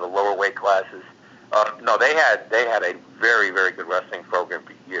in one of the lower weight classes. No, they had a very, very good wrestling program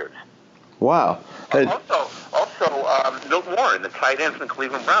for years. Wow. Also, Milt Warren, the tight end from the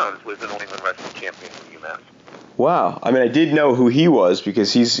Cleveland Browns, was a New England wrestling champion from UMass. Wow. I mean, I did know who he was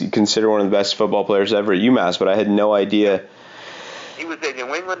because he's considered one of the best football players ever at UMass, but I had no idea. He was a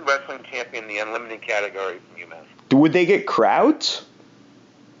New England wrestling champion in the unlimited category from UMass. Would they get crowds?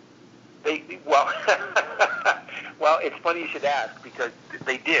 Well, it's funny you should ask because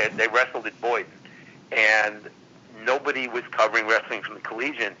they did. They wrestled at Boyden. And nobody was covering wrestling from the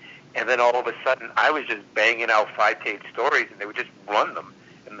collegiate. And then all of a sudden, I was just banging out 5-page stories, and they would just run them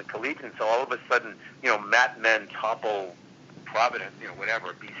in the collegiate. So all of a sudden, Matt Men topple Providence,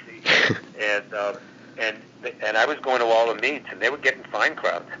 whatever, BC, and I was going to all the meets, and they were getting fine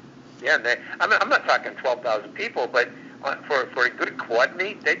crowds. Yeah, and I'm not talking 12,000 people, but for a good quad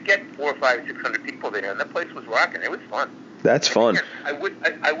meet, they'd get 400, 500, 600 people there, and that place was rocking. It was fun. That's fun. I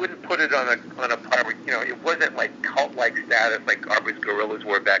wouldn't put it on a par with, it wasn't like cult-like status like Arbor's Gorillas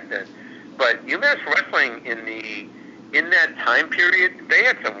were back then. But UMass Wrestling in that time period, they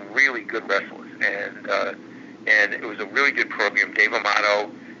had some really good wrestlers, and it was a really good program. Dave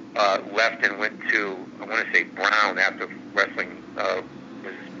Amato left and went to, I want to say, Brown after wrestling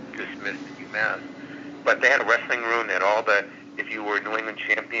was dismissed at UMass. But they had a wrestling room. They had all the, if you were a New England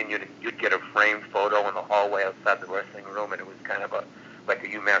champion, you'd get a framed photo in the hallway outside the wrestling room, and it was kind of like a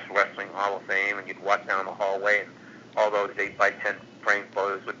UMass Wrestling Hall of Fame, and you'd walk down the hallway, and all those 8x10 framed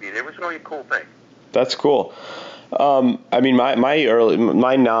photos would be there. It was really a cool thing. That's cool. I mean,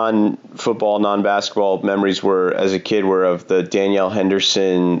 my non-football, non-basketball memories as a kid were of the Danielle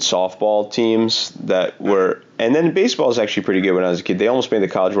Henderson softball teams that were, and then baseball is actually pretty good when I was a kid. They almost made the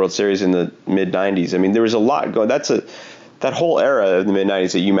College World Series in the mid-'90s. I mean, there was a lot going. That whole era of the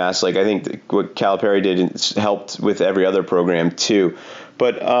mid-'90s at UMass, like I think what Calipari did helped with every other program too.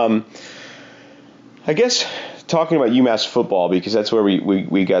 But I guess talking about UMass football, because that's where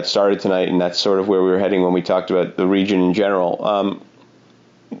we got started tonight, and that's sort of where we were heading when we talked about the region in general.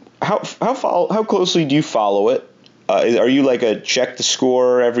 How closely do you follow it? Are you like a check the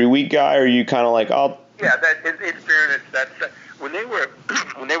score every week guy, or are you kind of like, oh? Yeah, in fairness, that's when they were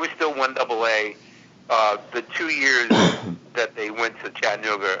still 1AA. The 2 years that they went to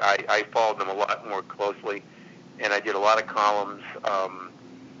Chattanooga, I followed them a lot more closely, and I did a lot of columns.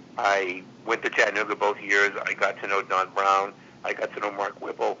 I went to Chattanooga both years. I got to know Don Brown. I got to know Mark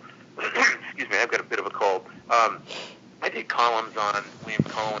Whipple. Excuse me, I've got a bit of a cold. I did columns on William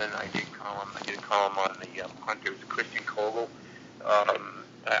Cohen. I did a column on the Hunters, Christian Kogel.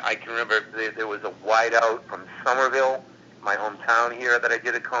 I can remember there was a wideout from Somerville, my hometown here, that I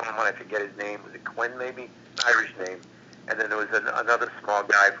did a column on. I forget his name. Was it Quinn, maybe? An Irish name. And then there was another small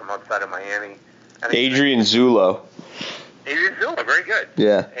guy from outside of Miami. Adrian Zulo. Adrian Zulo, very good.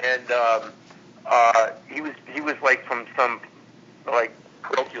 Yeah. And he was like from some like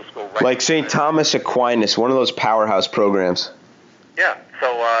parochial school, right? Like St. Thomas Aquinas, one of those powerhouse programs. Yeah. So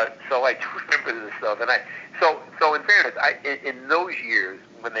I do remember this stuff, and so in fairness, in those years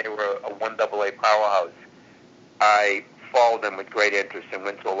when they were a 1AA powerhouse, I followed them with great interest and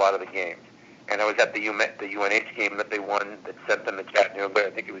went to a lot of the games. And I was at the UNH game that they won that sent them to Chattanooga.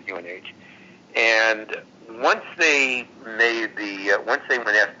 I think it was UNH. And once they went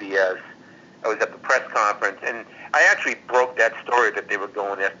FBS, I was at the press conference, and I actually broke that story that they were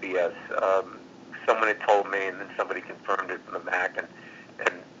going FBS. Someone had told me, and then somebody confirmed it from the MAC, and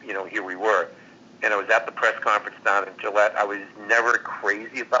here we were. And I was at the press conference down in Gillette. I was never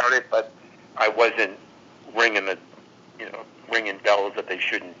crazy about it, but I wasn't ringing bells that they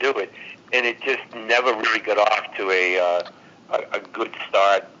shouldn't do it. And it just never really got off to a good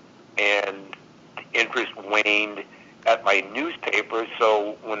start, and the interest waned at my newspaper.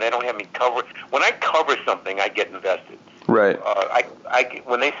 So when they don't have me cover, when I cover something, I get invested. Right.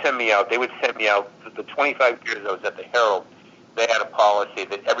 When they send me out, they would send me out. The 25 years I was at the Herald, they had a policy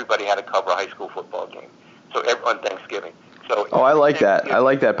that everybody had to cover a high school football game. So on Thanksgiving. So I like that. I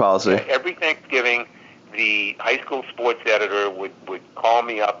like that policy. Every Thanksgiving, the high school sports editor would call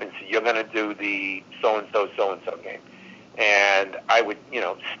me up and say, "You're going to do the so-and-so game." And I would,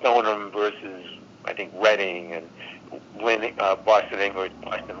 Stoneham versus, I think, Reading, and Boston English,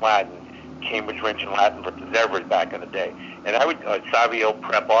 Boston Latin, Cambridge Wrench and Latin versus Everett back in the day. And I would, Savio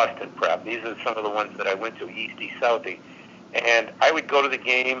Prep, Austin Prep. These are some of the ones that I went to, Eastie, Southie. And I would go to the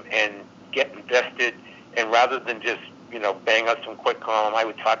game and get invested, and rather than just, bang out some quick column, I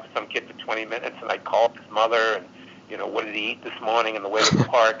would talk to some kid for 20 minutes, and I'd call up his mother, and, what did he eat this morning, and the way to the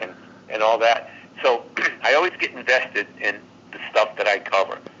park, and all that. So I always get invested in the stuff that I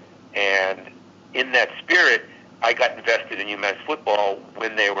cover. And in that spirit, I got invested in UMass football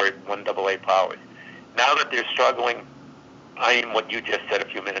when they were 1AA powers. Now that they're struggling, I am what you just said a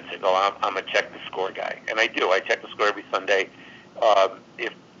few minutes ago. I'm a check-the-score guy. And I do. I check the score every Sunday.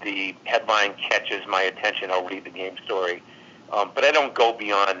 If the headline catches my attention, I'll read the game story. But I don't go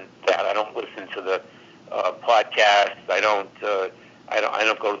beyond that. I don't listen to the podcasts. I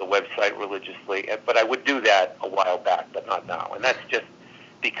don't go to the website religiously. But I would do that a while back, but not now. And that's just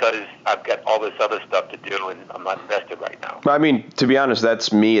because I've got all this other stuff to do, and I'm not invested right now. I mean, to be honest,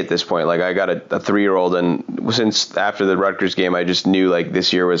 that's me at this point. Like, I got a 3-year-old, and since after the Rutgers game, I just knew like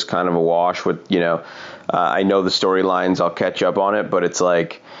this year was kind of a wash. With I know the storylines, I'll catch up on it, but it's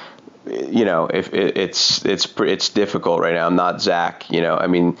like, if it's difficult right now. I'm not Zach, I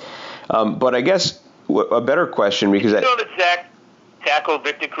mean, but I guess a better question, because that Zach tackled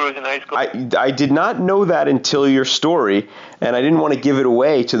Victor Cruz in high school? I did not know that until your story, and I didn't want to give it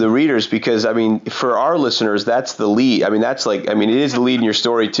away to the readers because, I mean, for our listeners, that's the lead. I mean, it is the lead in your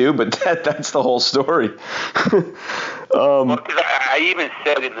story too, but that's the whole story. Well, because I even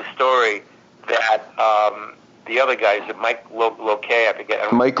said in the story that the other guys, Mike Loquet, I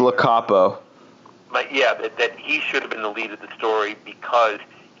forget. Mike Locapo. That he should have been the lead of the story because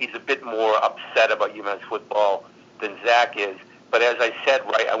he's a bit more upset about UMass football than Zach is. But as I said,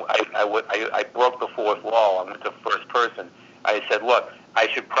 right, I broke the fourth wall. I went to first person. I said, look, I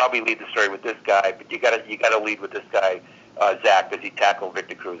should probably lead the story with this guy, but you gotta lead with this guy, Zach, because he tackled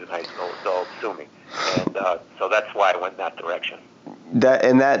Victor Cruz in high school. So sue me, and so that's why I went in that direction.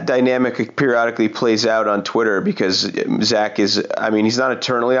 That dynamic periodically plays out on Twitter because Zach is, I mean, he's not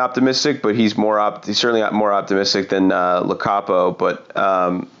eternally optimistic, but he's certainly more optimistic than Locapo. But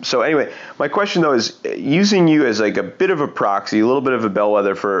so anyway, my question though is using you as like a bit of a proxy, a little bit of a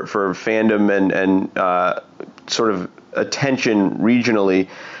bellwether for fandom and sort of attention regionally.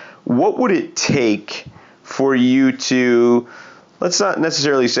 What would it take for you to, let's not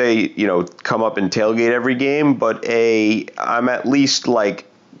necessarily say, come up and tailgate every game, but I'm at least like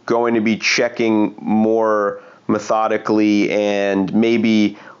going to be checking more methodically and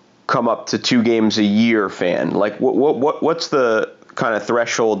maybe come up to 2 games a year fan? Like what's the kind of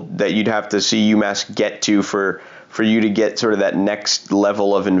threshold that you'd have to see UMass get to for you to get sort of that next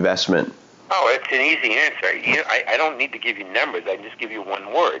level of investment? Oh, it's an easy answer. I don't need to give you numbers. I can just give you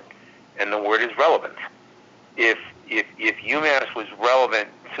one word, and the word is relevance. If UMass was relevant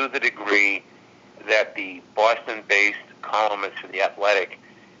to the degree that the Boston-based columnists for The Athletic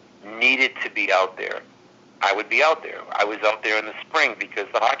needed to be out there, I would be out there. I was out there in the spring because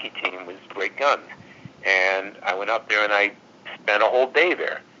the hockey team was great guns. And I went out there and I spent a whole day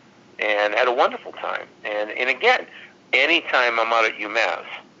there and had a wonderful time. And again, anytime I'm out at UMass,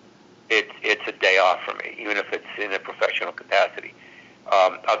 it's a day off for me, even if it's in a professional capacity.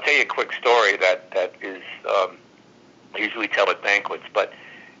 I'll tell you a quick story that is I usually tell at banquets, but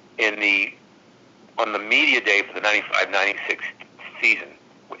on the media day for the 95-96 season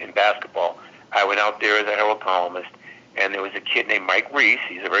in basketball, I went out there as a Herald columnist, and there was a kid named Mike Reese.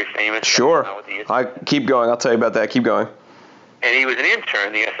 He's a very famous Sure. guy. Keep going. I'll tell you about that. Keep going. And he was an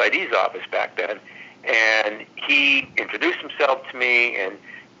intern in the SID's office back then, and he introduced himself to me, and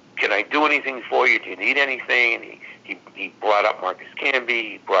can I do anything for you? Do you need anything? And he brought up Marcus Canby,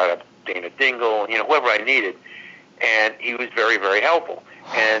 he brought up Dana Dingle, whoever I needed, and he was very, very helpful.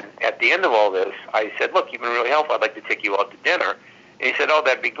 And at the end of all this, I said, look, you've been really helpful. I'd like to take you out to dinner. And he said, oh,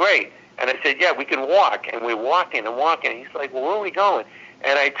 that'd be great. And I said, yeah, we can walk. And we're walking and walking. And he's like, well, where are we going?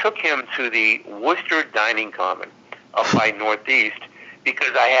 And I took him to the Worcester Dining Common up by Northeast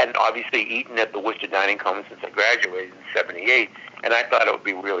because I hadn't obviously eaten at the Worcester Dining Common since I graduated in '78. And I thought it would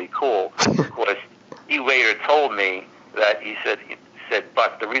be really cool. Of course, he later told me that he said,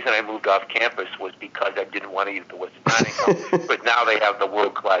 but the reason I moved off campus was because I didn't want to eat at the Worcester Dining Common. But now they have the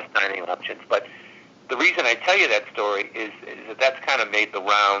world-class dining options. But the reason I tell you that story is that that's kind of made the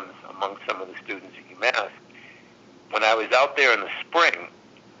rounds among some of the students at UMass. When I was out there in the spring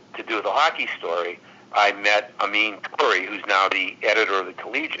to do the hockey story, I met Amin Khoury, who's now the editor of the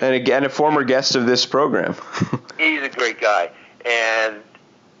Collegian. And again, a former guest of this program. He's a great guy. And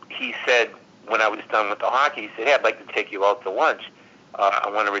he said, when I was done with the hockey, he said, hey, I'd like to take you out to lunch. I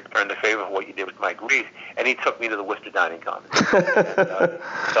want to return the favor for what you did with Mike Reese. And he took me to the Worcester Dining Common.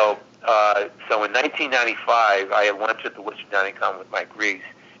 So in 1995, I had lunch at the Worcester Dining Common with Mike Reese.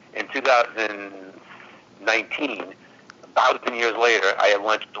 In 2019, 1,000 years later, I had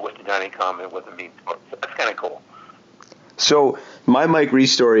lunch at the Worcester Dining Common with Amin. So that's kind of cool. So my Mike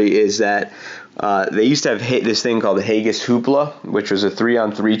Reese story is that they used to have this thing called the Haggis Hoopla, which was a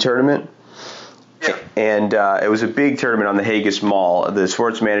 3-on-3 tournament. Yeah. And it was a big tournament on the Haggis Mall. The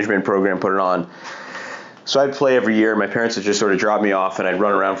sports management program put it on. So I'd play every year. My parents would just sort of drop me off, and I'd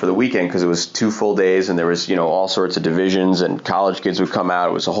run around for the weekend because it was 2 full days, and there was all sorts of divisions, and college kids would come out.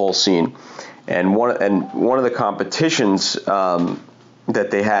 It was a whole scene. And one of the competitions that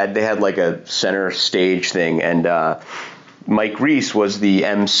they had like a center stage thing, and Mike Reese was the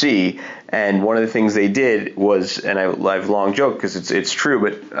MC. And one of the things they did was, and I've long joked because it's true,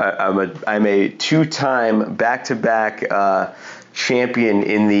 but I'm a 2-time back-to-back champion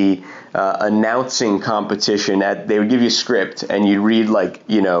in the announcing competition. They would give you a script and you'd read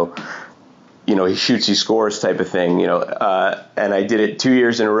he shoots, he scores type of thing, and I did it 2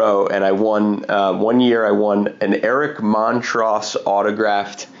 years in a row, and I won, 1 year I won an Eric Montross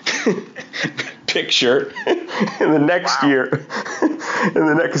autographed picture, and the next year,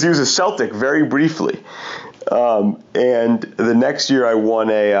 because he was a Celtic very briefly, and the next year I won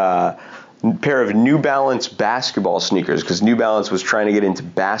a pair of New Balance basketball sneakers, because New Balance was trying to get into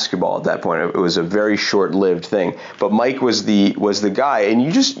basketball at that point. It was a very short-lived thing. But Mike was the guy, and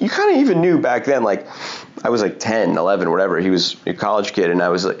you kind of even knew back then, like, I was like 10, 11, whatever. He was a college kid, and I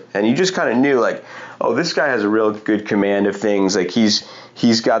was like, and you just kind of knew, like, oh, this guy has a real good command of things. Like, he's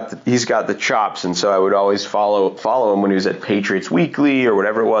got the chops, and so I would always follow him when he was at Patriots Weekly or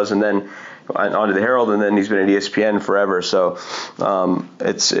whatever it was, and then onto the Herald, and then he's been at ESPN forever. So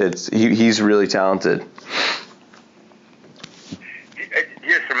he's really talented. You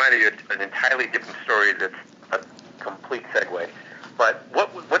just reminded me of an entirely different story that's a complete segue. But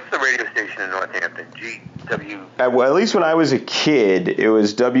what's the radio station in Northampton? GW. Well, at least when I was a kid, it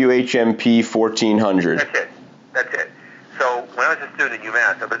was WHMP 1400. That's it. So when I was a student at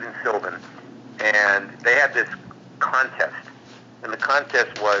UMass, I lived in Sylvan, and they had this contest, and the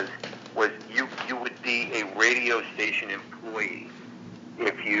contest was you would be a radio station employee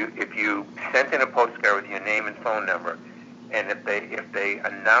if you sent in a postcard with your name and phone number, and if they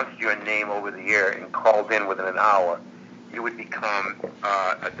announced your name over the air and called in within an hour, you would become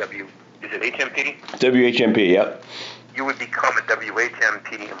is it HMP? WHMP, yep. You would become a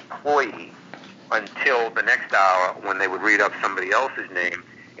WHMP employee until the next hour when they would read up somebody else's name,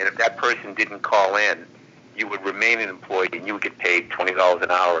 and if that person didn't call in, you would remain an employee, and you would get paid $20 an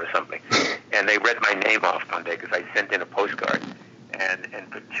hour or something. And they read my name off one day because I sent in a postcard. And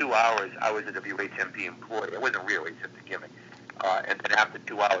for 2 hours, I was a WHMP employee. It wasn't really, just a gimmick. And then after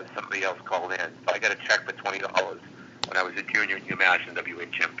 2 hours, somebody else called in. So I got a check for $20 when I was a junior at UMass in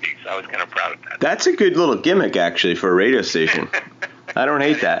WHMP. So I was kind of proud of that. That's a good little gimmick, actually, for a radio station. I don't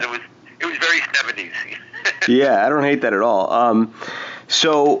hate that. It was very 70s. Yeah, I don't hate that at all.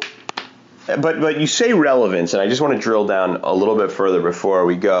 But you say relevance, and I just want to drill down a little bit further before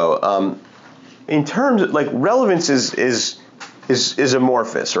we go. In terms of, like, relevance is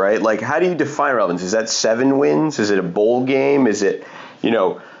amorphous, right? Like, how do you define relevance? Is that 7 wins? Is it a bowl game? Is it,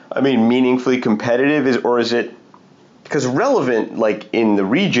 meaningfully competitive? Or is it, because relevant, like, in the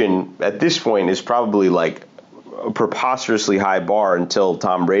region at this point is probably like a preposterously high bar until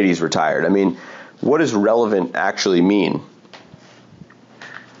Tom Brady's retired. I mean, what does relevant actually mean?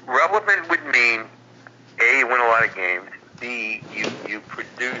 Relevant would mean, A, you win a lot of games, B, you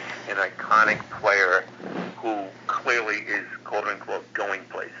produce an iconic player who clearly is, quote-unquote, going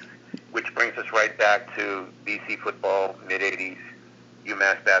places, which brings us right back to BC football, mid-'80s,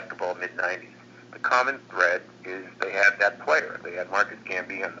 UMass basketball, mid-'90s. The common thread is they had that player. They had Marcus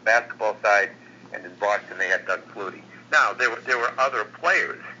Camby on the basketball side, and in Boston they had Doug Flutie. Now, there were other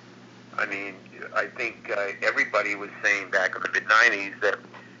players. I mean, I think everybody was saying back in the mid-'90s that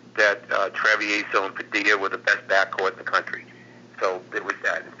Travieso and Padilla were the best backcourt in the country. So there was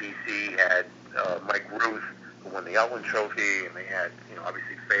that. BC had Mike Ruth, who won the Outland Trophy, and they had,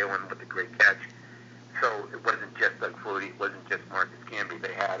 obviously Phelan with the great catch. So it wasn't just Doug Flutie, it wasn't just Marcus Camby.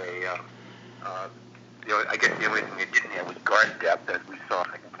 They had I guess the only thing they didn't have was guard depth, as we saw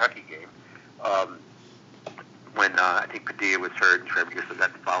in the Kentucky game. When I think Padilla was hurt and Travieso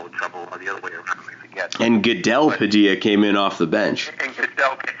got in foul trouble, or the other way around, I forget. And Padilla came in off the bench. And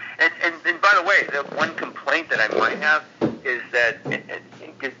Goodell, and by the way, the one complaint that I might have is that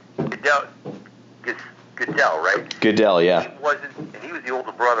Goodell, right? Goodell, yeah. He was the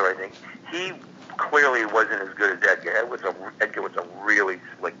older brother, I think. He clearly wasn't as good as Edgar. Edgar was a really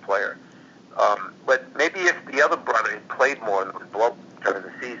slick player. But maybe if the other brother had played more and was blown during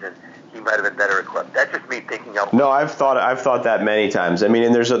the season, he might have been better equipped. That's just me thinking out. No, I've thought that many times. I mean,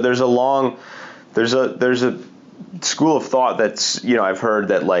 and there's a school of thought that's, I've heard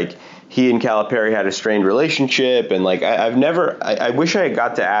that, like, he and Calipari had a strained relationship, and, like, I wish I had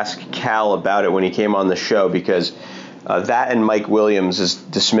got to ask Cal about it when he came on the show, because that and Mike Williams'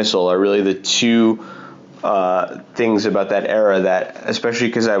 dismissal are really the two things about that era that, especially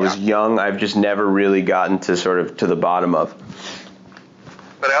because I was young, I've just never really gotten to sort of to the bottom of.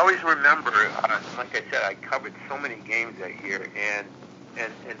 But I always remember, like I said, I covered so many games that year, and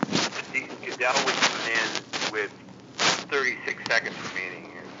Goodell would come in with 36 seconds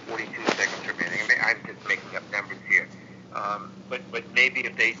remaining and 42 seconds remaining. I mean, I'm just making up numbers here. But maybe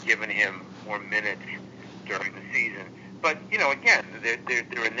if they'd given him more minutes during the season. But, again,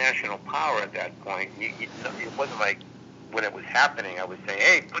 they're a national power at that point. It wasn't like when it was happening, I was saying,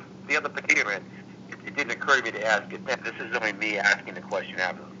 hey, put the other Padilla in. It didn't occur to me to ask it then. This is only me asking the question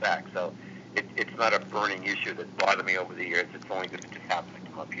after the fact. So it's not a burning issue that bothered me over the years. It's only that it just happens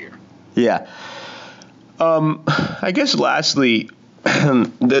to come up here. Yeah. I guess lastly,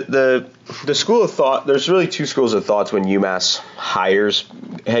 the school of thought, there's really two schools of thoughts when UMass hires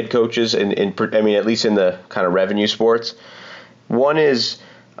head coaches, I mean, at least in the kind of revenue sports. One is,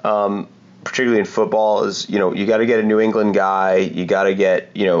 particularly in football, is, you got to get a New England guy. You got to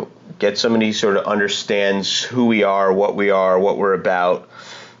get somebody sort of understands who we are, what we're about.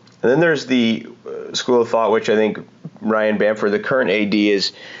 And then there's the school of thought, which I think Ryan Bamford, the current AD,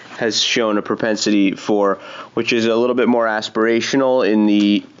 has shown a propensity for, which is a little bit more aspirational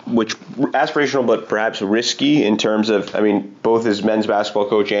but perhaps risky in terms of, I mean, both his men's basketball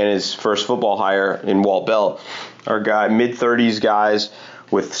coach and his first football hire in Walt Bell are mid-30s guys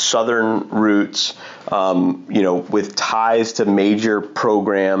with Southern roots, with ties to major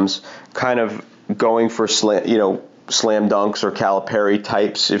programs, kind of going for slam dunks or Calipari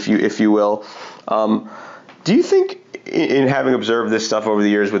types, if you will. Do you think, in having observed this stuff over the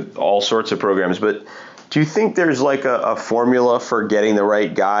years with all sorts of programs, but do you think there's like a formula for getting the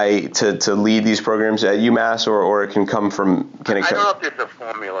right guy to lead these programs at UMass, or it can come from? I don't know if there's a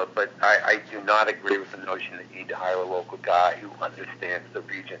formula, but I do not agree with the notion that you need to hire a local guy who understands the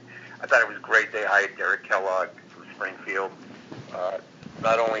region. I thought it was great they hired Derek Kellogg from Springfield.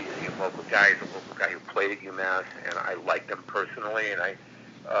 Not only is he a local guy, he's a local guy who played at UMass, and I liked him personally. And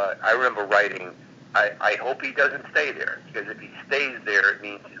I remember writing, I hope he doesn't stay there, because if he stays there, it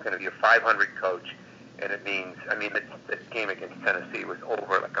means he's going to be a 500 coach, and it means, the game against Tennessee was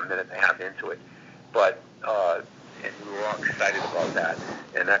over like a minute and a half into it, but and we were all excited about that,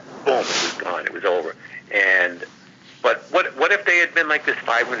 and that, boom, it was gone, it was over. But what if they had been like this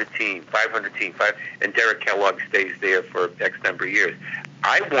 500 team, and Derek Kellogg stays there for X number of years?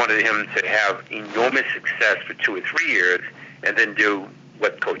 I wanted him to have enormous success for 2 or 3 years, and then do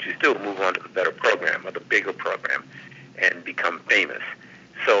what coaches do, move on to the better program or the bigger program, and become famous.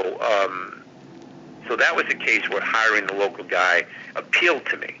 So that was a case where hiring the local guy appealed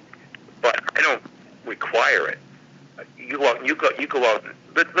to me, but I don't require it. You go out.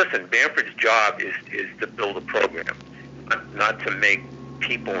 But listen, Bamford's job is to build a program, not to make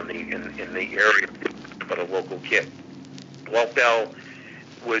people in the area, but a local kid. Walt Bell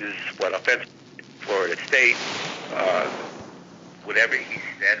was offensive Florida State. Whatever he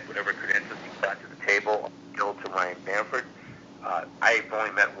said, whatever credentials he brought to the table, appealed to Ryan Bamford. I've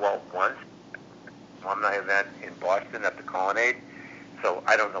only met Walt once, alumni event in Boston at the Colonnade, so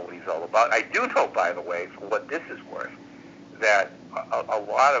I don't know what he's all about. I do know, by the way, for what this is worth, that a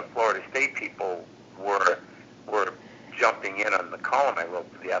lot of Florida State people were jumping in on the column I wrote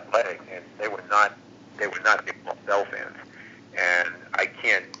for The Athletic, and they were not big Walt Bell fans. And I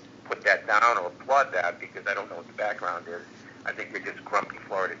can't put that down or applaud that, because I don't know what the background is. I think they're just grumpy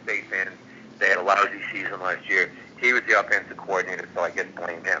Florida State fans. They had a lousy season last year. He was the offensive coordinator, so I guess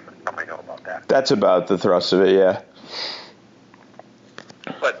blame him. That's all I know about that. That's about the thrust of it, yeah.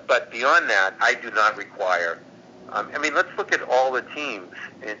 But beyond that, I do not require. Let's look at all the teams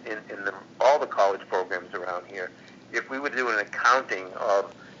in all the college programs around here. If we would do an accounting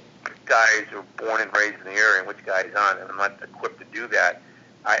of which guys are born and raised in the area and which guys aren't, and I'm not equipped to do that,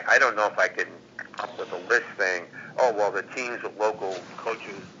 I don't know if I can come up with a list saying, oh, well, the teams with local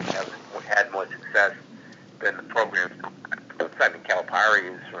coaches have had more success than the programs.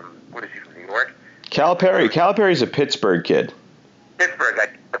 Calipari is from, what is he, from New York? Calipari's a Pittsburgh kid. Pittsburgh,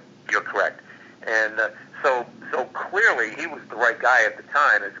 you're correct. And so clearly he was the right guy at the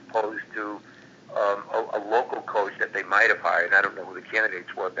time, as opposed to a local coach that they might have hired. I don't know who the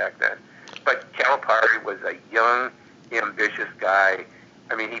candidates were back then. But Calipari was a young, ambitious guy.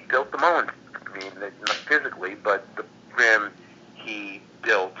 He built the Mullins. Not physically, but the program he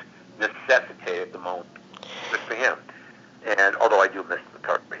built necessitated the Mullins. Good for him. And although I do miss the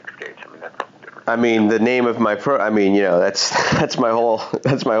Target Cage, that's something different. The name of my that's my whole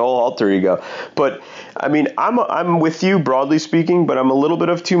alter ego. But I'm with you broadly speaking, but I'm a little bit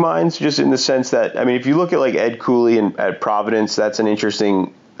of two minds, just in the sense that if you look at like Ed Cooley at Providence, that's an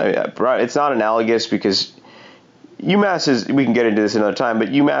interesting. It's not analogous, because UMass is. We can get into this another time, but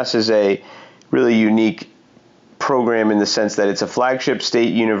UMass is a really unique program in the sense that it's a flagship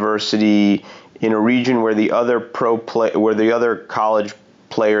state university in a region where the other college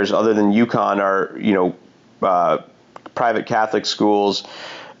players other than UConn are private Catholic schools,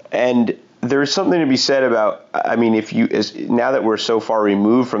 and there's something to be said about now that we're so far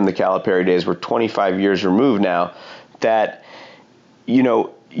removed from the Calipari days, we're 25 years removed now, that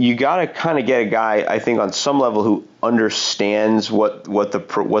you got to kind of get a guy, I think, on some level who understands what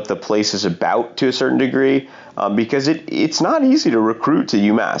the place is about to a certain degree, because it's not easy to recruit to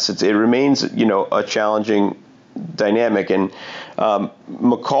UMass. It remains, a challenging dynamic. And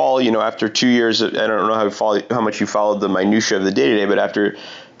McCall, after 2 years, I don't know how much you followed the minutia of the day-to-day, but after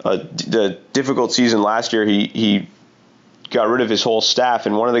the difficult season last year, he got rid of his whole staff,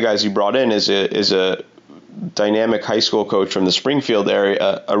 and one of the guys he brought in is a dynamic high school coach from the Springfield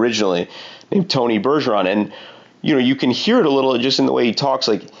area originally, named Tony Bergeron. And you can hear it a little just in the way he talks.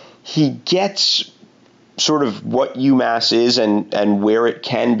 Like, he gets sort of what UMass is and where it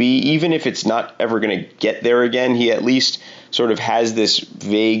can be, even if it's not ever going to get there again. He at least sort of has this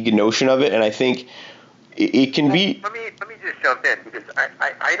vague notion of it, and I think it can be. Let me just jump in, because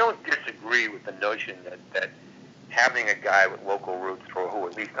I don't disagree with the notion that having a guy with local roots, or who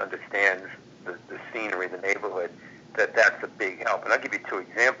at least understands the scenery, the neighborhood, that's a big help. And I'll give you two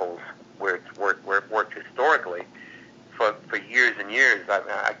examples where it worked historically. For years and years,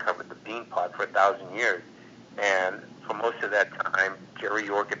 I covered the Bean Pot for 1,000 years, and for most of that time, Jerry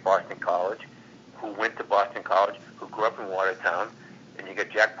York at Boston College, who went to Boston College, who grew up in Watertown, and you got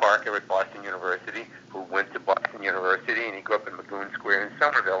Jack Parker at Boston University, who went to Boston University, and he grew up in Magoon Square in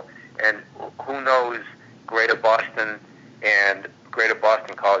Somerville, and who knows Greater Boston and Greater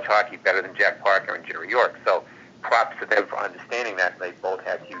Boston College hockey better than Jack Parker and Jerry York. So props to them for understanding that. They both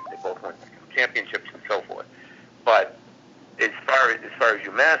won championships and so forth. But as far as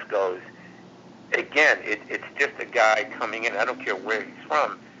UMass goes, again, it's just a guy coming in. I don't care where he's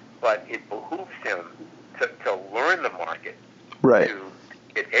from, but it behooves him to learn the market, right, to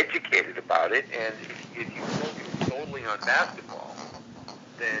get educated about it. And if you focus solely on basketball,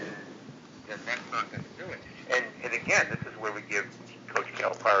 then that's not going to do it. And again, this is where we give Coach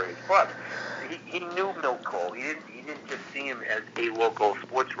Calipari his props. He knew Milt Cole. He didn't just see him as a local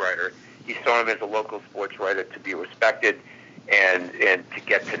sports writer. He saw him as a local sports writer to be respected and to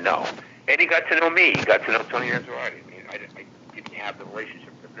get to know. And he got to know me. He got to know Tony Anzarati. I mean, I didn't have the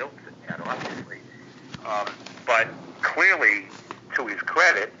relationship that Milt had, obviously. But clearly, to his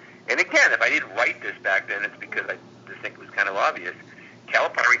credit, and again, if I didn't write this back then, it's because I just think it was kind of obvious.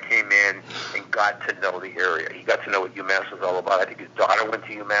 Calipari came in and got to know the area. He got to know what UMass was all about. I think his daughter went to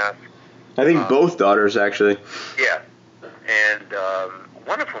UMass. I think both daughters, actually. Yeah. And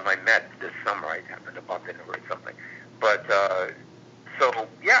one of whom I met this summer. I happened to bump into her or something. But, so,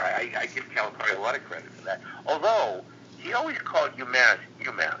 yeah, I give Calipari a lot of credit for that. Although, he always called UMass,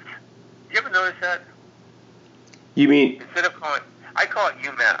 UMass. Did you ever notice that? You mean? Instead of calling, I call it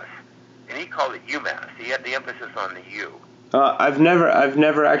UMass, and he called it UMass. He had the emphasis on the U. I've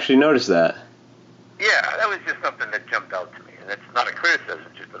never actually noticed that. Yeah, that was just something that jumped out to me, and it's not a criticism,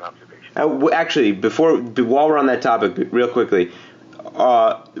 just an observation. Actually, while we're on that topic, real quickly,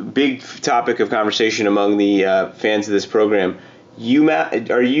 big topic of conversation among the fans of this program. Do you find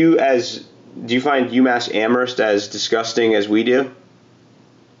UMass Amherst as disgusting as we do?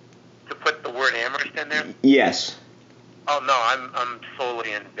 To put the word Amherst in there? Yes. Oh no, I'm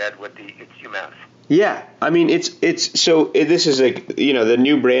solely in bed with it's UMass. Yeah, I mean it's so this is like the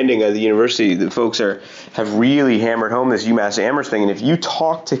new branding of the university. The folks have really hammered home this UMass Amherst thing, and if you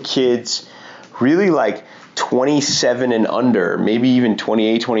talk to kids, really like 27 and under, maybe even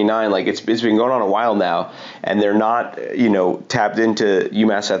 28, 29, like it's been going on a while now, and they're not tapped into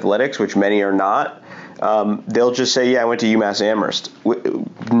UMass athletics, which many are not. They'll just say, yeah, I went to UMass Amherst,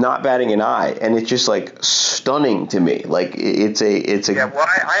 not batting an eye, and it's just like stunning to me. Like it's a yeah. Well,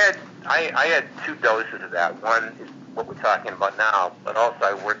 I had two doses of that. One is what we're talking about now, but also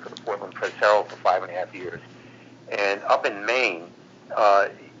I worked for the Portland Press Herald for 5.5 years. And up in Maine,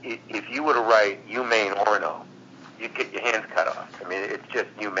 if you were to write UMaine Orono, you'd get your hands cut off. I mean, it's just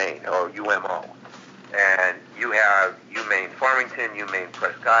UMaine or UMO. And you have UMaine Farmington, UMaine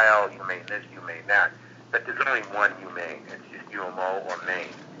Presque Isle, UMaine this, UMaine that. But there's only one UMaine. It's just UMO or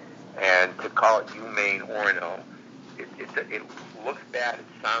Maine. And to call it UMaine Orono, it looks bad, it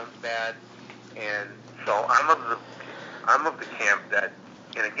sounds bad, and so I'm of the camp that,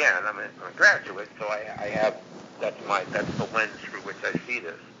 and again, I'm a graduate, so I have that's the lens through which I see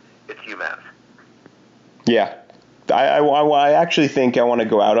this. It's UMass. Yeah, I actually think I want to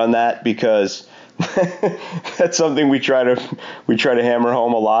go out on that because that's something we try to hammer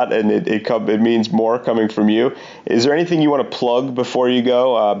home a lot, and it means more coming from you. Is there anything you want to plug before you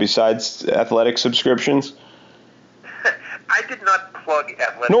go besides athletic subscriptions? I did not plug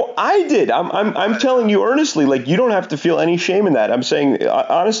athletics. No, I did. I'm telling you earnestly, like you don't have to feel any shame in that. I'm saying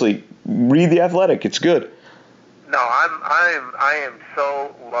honestly, read The Athletic. It's good. No, I am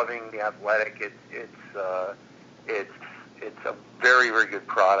so loving The Athletic. It's It's a very, very good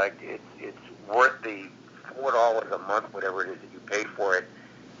product. It's worth the $4 a month, whatever it is that you pay for it,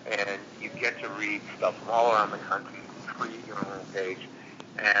 and you get to read stuff from all around the country free on your own page.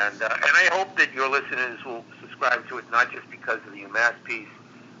 And I hope that your listeners will subscribe to it, not just because of the UMass piece,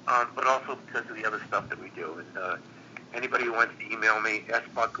 but also because of the other stuff that we do. And anybody who wants to email me,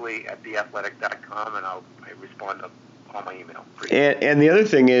 sbuckley@theathletic.com, and I respond to all my email. And the other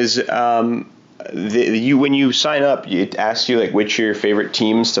thing is, when you sign up, it asks you like which are your favorite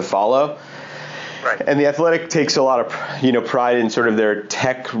teams to follow. Right. And the Athletic takes a lot of pride in sort of their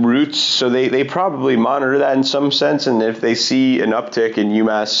tech roots, so they probably monitor that in some sense. And if they see an uptick in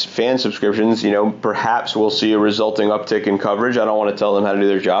UMass fan subscriptions, perhaps we'll see a resulting uptick in coverage. I don't want to tell them how to do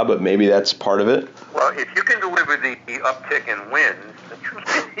their job, but maybe that's part of it. Well, if you can deliver the uptick in wins,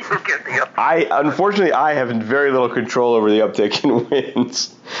 you'll get the uptick. Unfortunately, I have very little control over the uptick in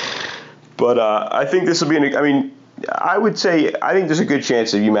wins. But I think this will be I would say I think there's a good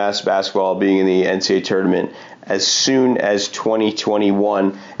chance of UMass basketball being in the NCAA tournament as soon as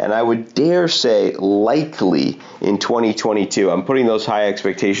 2021, and I would dare say likely in 2022. I'm putting those high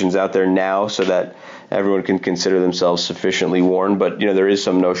expectations out there now so that everyone can consider themselves sufficiently warned, but there is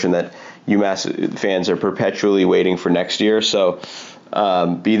some notion that UMass fans are perpetually waiting for next year, so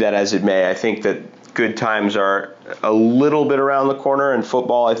be that as it may, I think that good times are a little bit around the corner, and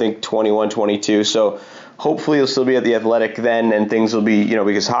football I think 21, 22, so hopefully you'll still be at the Athletic then, and things will be,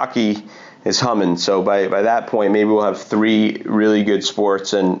 because hockey is humming. So by that point, maybe we'll have 3 really good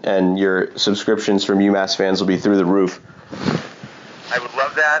sports, and your subscriptions from UMass fans will be through the roof. I would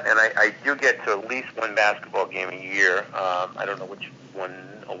love that, and I do get to at least one basketball game a year. I don't know which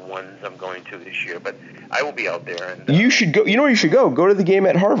ones I'm going to this year, but I will be out there. And you should go. You know where you should go? Go to the game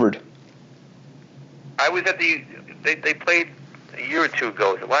at Harvard. I was at they played a year or two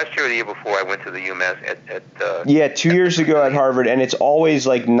ago. Last year or the year before, I went to the UMass at 2 years ago at Harvard, and it's always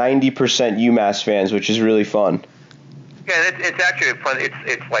like 90% UMass fans, which is really fun. Yeah, it's actually fun.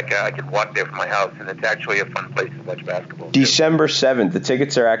 It's like I could walk there from my house, and it's actually a fun place to watch basketball. December 7th. The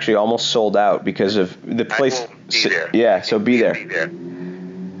tickets are actually almost sold out because of the place. I will be there. Yeah, so be there. Be there.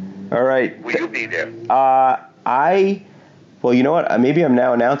 All right. Will you be there? Well, you know what? Maybe I'm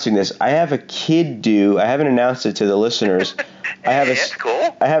now announcing this. I have a kid due. I haven't announced it to the listeners. That's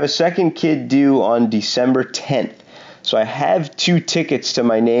cool. I have a second kid due on December 10th. So I have 2 tickets to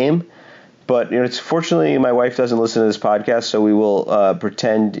my name. But it's fortunately my wife doesn't listen to this podcast, so we will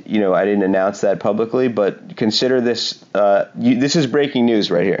pretend I didn't announce that publicly. But consider this this is breaking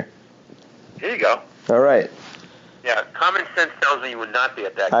news right here. Here you go. All right. Yeah, common sense tells me you would not be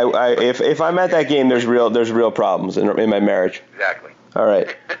at that game. If I'm at that game, there's real problems in my marriage. Exactly. All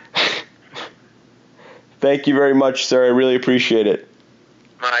right. Thank you very much, sir. I really appreciate it.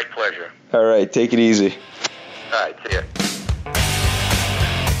 My pleasure. All right. Take it easy. All right. See ya.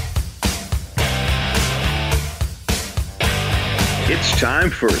 It's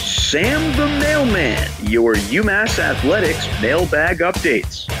time for Sam the Mailman, your UMass Athletics mailbag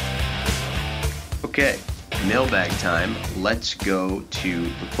updates. Okay, mailbag time. Let's go to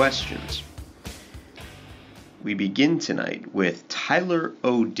the questions. We begin tonight with Tyler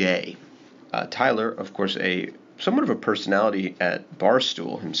O'Day. Tyler, of course, somewhat of a personality at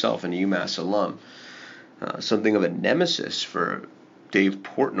Barstool himself, and a UMass alum. Something of a nemesis for Dave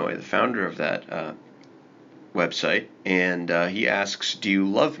Portnoy, the founder of that website, and he asks, "Do you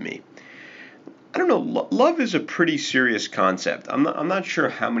love me?" I don't know. Love is a pretty serious concept. I'm not sure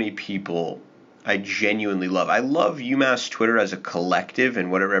how many people I genuinely love. I love UMass Twitter as a collective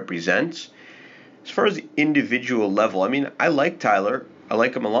and what it represents. As far as the individual level, I like Tyler. I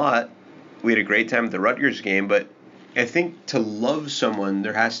like him a lot. We had a great time at the Rutgers game, but I think to love someone,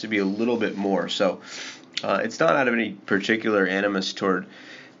 there has to be a little bit more. So it's not out of any particular animus toward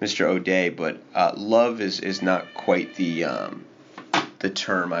Mr. O'Day, but love is not quite the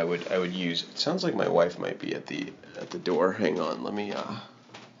term I would use. It sounds like my wife might be at the door. Hang on, let me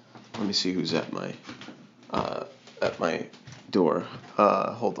see who's at my door.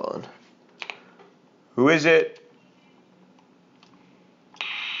 Hold on. Who is it?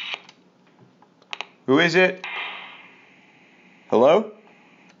 Who is it? Hello?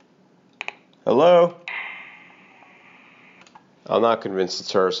 Hello? I'm not convinced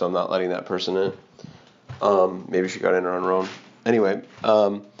it's her, so I'm not letting that person in. Maybe she got in on her own. Anyway,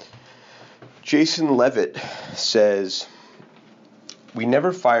 Jason Levitt says, "We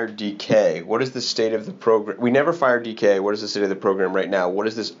never fired DK. What is the state of the program? We never fired DK. What is the state of the program right now? What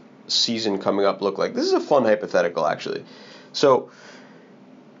does this season coming up look like?" This is a fun hypothetical, actually. So,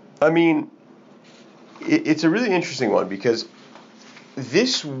 it's a really interesting one because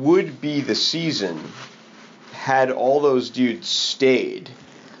this would be the season had all those dudes stayed,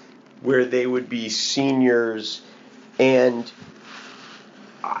 where they would be seniors, and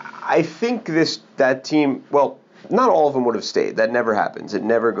I think that team, well, not all of them would have stayed. That never happens. It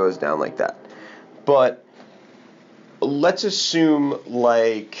never goes down like that. But let's assume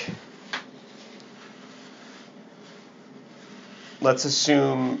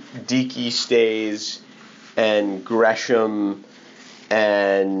Dickey stays and Gresham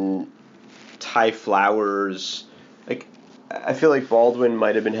and Ty Flowers. Like, I feel like Baldwin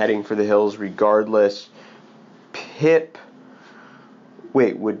might have been heading for the hills regardless. Pip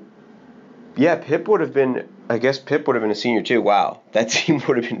would have been, I guess Pip would have been a senior too. Wow, that team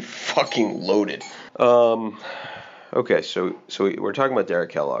would have been fucking loaded. Okay, so we're talking about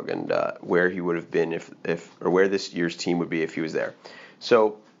Derek Kellogg and where he would have been or where this year's team would be if he was there.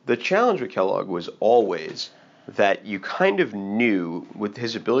 So the challenge with Kellogg was always that you kind of knew with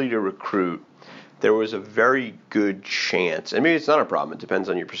his ability to recruit, there was a very good chance, and maybe it's not a problem, it depends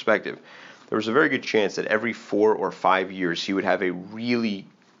on your perspective, there was a very good chance that every 4 or 5 years he would have a really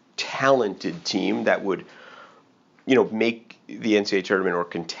talented team that would, make the NCAA tournament or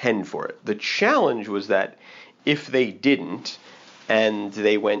contend for it. The challenge was that if they didn't, and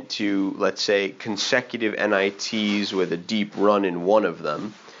they went to, let's say, consecutive NITs with a deep run in one of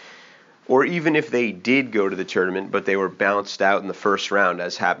them, or even if they did go to the tournament but they were bounced out in the first round,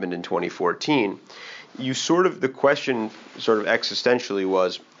 as happened in 2014, the question sort of existentially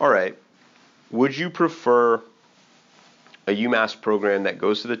was, all right, would you prefer a UMass program that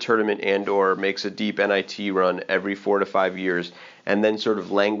goes to the tournament and or makes a deep NIT run every 4 to 5 years and then sort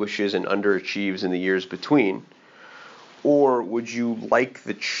of languishes and underachieves in the years between? Or would you like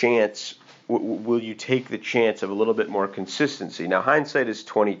the chance, will you take the chance of a little bit more consistency? Now, hindsight is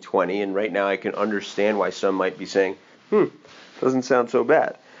 20/20, and right now I can understand why some might be saying, doesn't sound so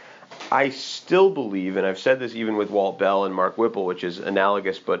bad. I still believe, and I've said this even with Walt Bell and Mark Whipple, which is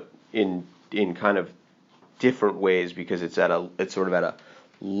analogous but in kind of different ways because it's sort of at a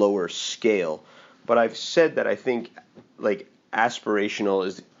lower scale. But I've said that I think like aspirational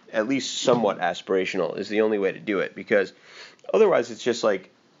is, at least somewhat aspirational, is the only way to do it, because otherwise it's just like,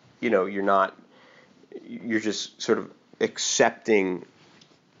 you're just sort of accepting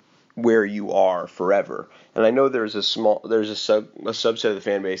where you are forever. And I know there's a subset of the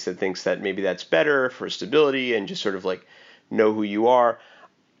fan base that thinks that maybe that's better for stability and just sort of like know who you are.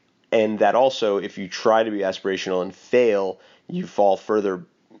 And that also, if you try to be aspirational and fail, you fall further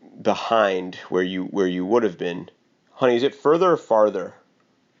behind where you would have been. Honey, is it further or farther?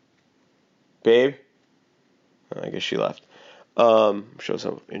 Babe? I guess she left. Shows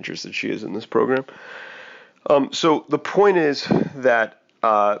how interested she is in this program. So the point is that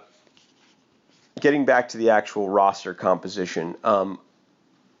getting back to the actual roster composition,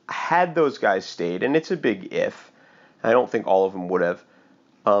 had those guys stayed, and it's a big if, I don't think all of them would have,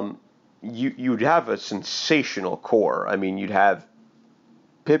 you'd have a sensational core. I mean, you'd have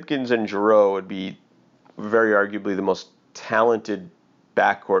Pipkins and Giroux would be very arguably the most talented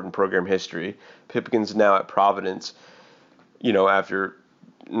backcourt in program history. Pipkins now at Providence, after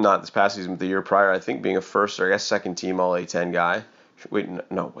not this past season, but the year prior, I think being a first or I guess second team All A-10 guy. Wait,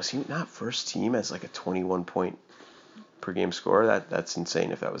 no, was he not first team as like a 21 point per game scorer? That's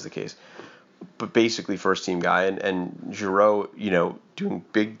insane if that was the case. But basically first team guy, and Giroux, doing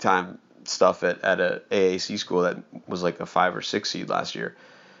big time stuff at a AAC school that was like a 5 or 6 seed last year,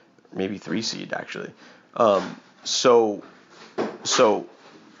 maybe 3 seed actually. So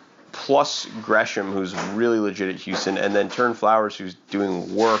plus Gresham, who's really legit at Houston, and then Turn Flowers, who's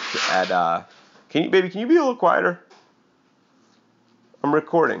doing work at can you be a little quieter? I'm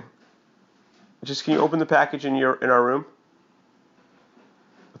recording. Just can you open the package in our room?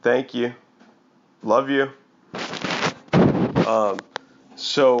 Thank you. Love you.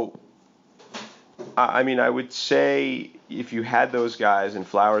 So I would say if you had those guys and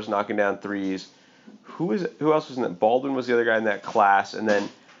Flowers knocking down threes, who else was in that? Baldwin was the other guy in that class, and then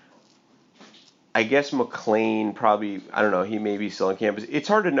I guess McLean probably, I don't know, he may be still on campus. It's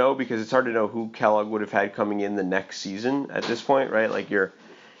hard to know because it's hard to know who Kellogg would have had coming in the next season at this point, right? Like you're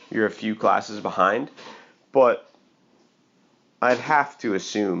a few classes behind. But I'd have to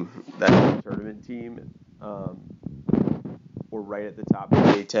assume that the tournament team were right at the top of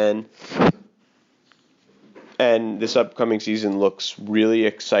the A-10. And this upcoming season looks really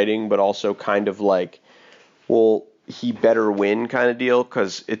exciting, but also kind of like, well, he better win kind of deal,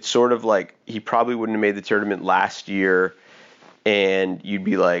 because it's sort of like he probably wouldn't have made the tournament last year, and you'd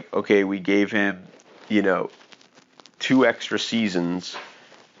be like, okay, we gave him, 2 extra seasons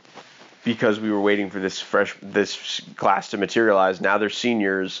because we were waiting for this class to materialize. Now they're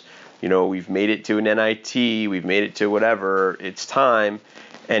seniors. we've made it to an NIT, we've made it to whatever, it's time.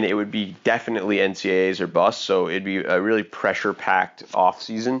 And it would be definitely NCAAs or bust, so it'd be a really pressure-packed off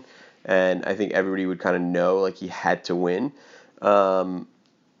season, and I think everybody would kind of know like he had to win. So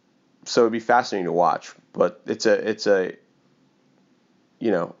it'd be fascinating to watch, but it's solid.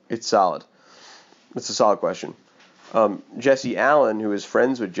 It's a solid question. Jesse Allen, who is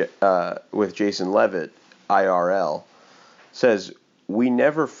friends with Jason Levitt, IRL, says, "We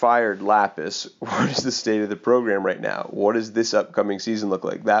never fired Lapis. What is the state of the program right now? What does this upcoming season look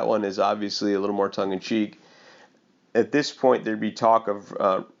like?" That one is obviously a little more tongue-in-cheek. At this point, there'd be talk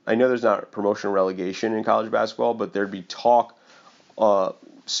of, I know there's not promotion relegation in college basketball, but there'd be talk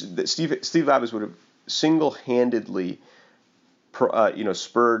that Steve Lapis would have single-handedly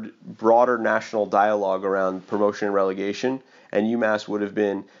spurred broader national dialogue around promotion and relegation, and UMass would have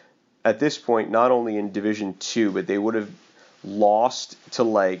been, at this point, not only in Division II, but they would have lost to,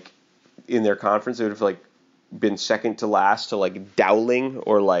 like, in their conference, they would have, like, been second to last to, like, Dowling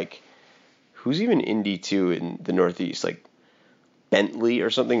or, like, who's even in D2 in the Northeast? Like, Bentley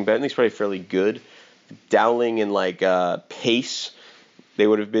or something. Bentley's probably fairly good. Dowling and, like, Pace, they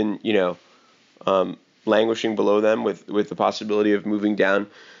would have been, languishing below them with the possibility of moving down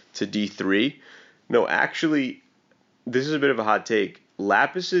to D3. No, actually, this is a bit of a hot take.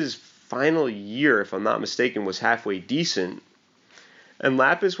 Lapis's final year, if I'm not mistaken, was halfway decent. And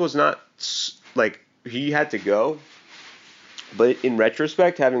Lapis was not, like, he had to go. But in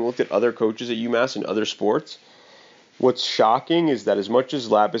retrospect, having looked at other coaches at UMass and other sports, what's shocking is that as much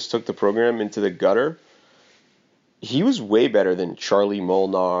as Lapis took the program into the gutter, he was way better than Charlie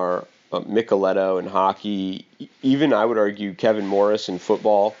Molnar, Micheletto in hockey, even I would argue Kevin Morris in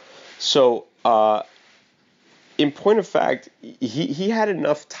football. So, in point of fact, he had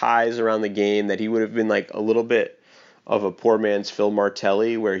enough ties around the game that he would have been like a little bit of a poor man's Phil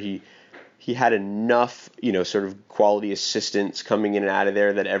Martelli, where he had enough, sort of quality assistants coming in and out of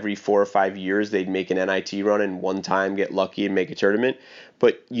there that every 4 or 5 years they'd make an NIT run and one time get lucky and make a tournament.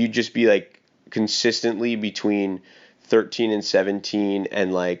 But you'd just be like consistently between 13 and 17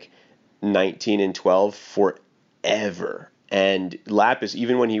 and like 19 and 12 forever. And Lapis,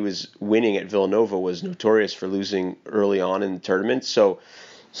 even when he was winning at Villanova, was notorious for losing early on in the tournament. So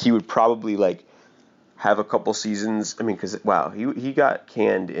he would probably like have a couple seasons. I mean, because, wow, he got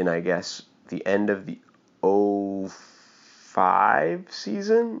canned in, I guess, the end of the 05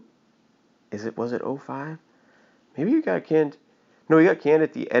 season? Was it 05? Maybe he got canned. No, he got canned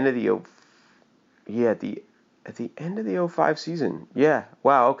at the end of the at the end of the 05 season. Yeah.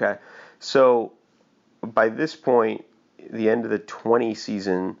 Wow, okay. So by this point, the end of the 20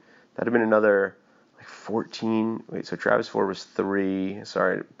 season, that'd have been another like 14. Wait, so Travis Ford was 3.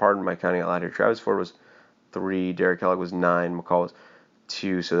 Sorry, pardon my counting out loud here. Travis Ford was 3. Derek Kellogg was 9. McCall was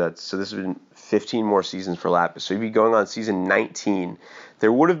 2. So this has been 15 more seasons for Lapis. So you'd be going on season 19.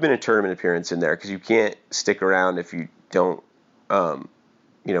 There would have been a tournament appearance in there because you can't stick around if you don't,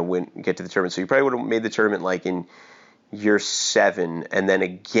 get to the tournament. So you probably would have made the tournament like in year 7 and then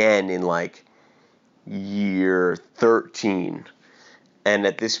again in like year 13. And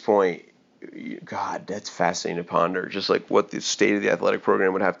at this point, God, that's fascinating to ponder. Just like what the state of the athletic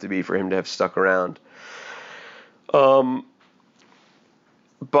program would have to be for him to have stuck around. Bana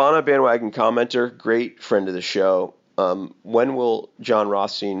Bandwagon commenter, great friend of the show. When will John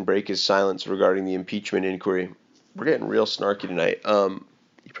Rothstein break his silence regarding the impeachment inquiry? We're getting real snarky tonight.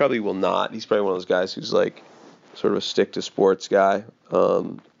 He probably will not. He's probably one of those guys who's like sort of a stick to sports guy.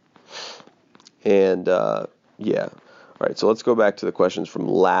 Yeah. All right, so let's go back to the questions from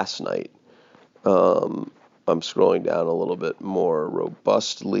last night. I'm scrolling down a little bit more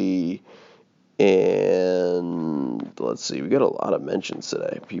robustly. And let's see, we got a lot of mentions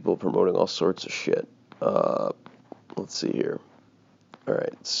today. People promoting all sorts of shit. Let's see here. All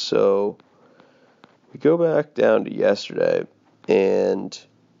right, so we go back down to yesterday, and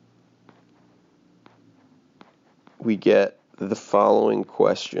we get the following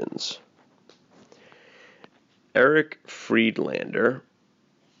questions. Eric Friedlander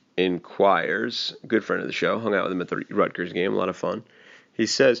inquires, good friend of the show, hung out with him at the Rutgers game, a lot of fun. He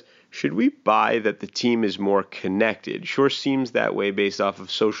says, should we buy that the team is more connected? Sure seems that way based off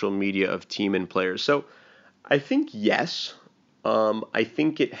of social media of team and players. So I think yes. I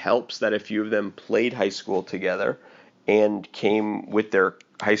think it helps that a few of them played high school together and came with their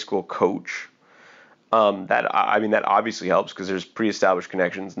high school coach. That obviously helps because there's pre-established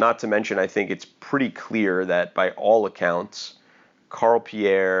connections. Not to mention, I think it's pretty clear that by all accounts, Carl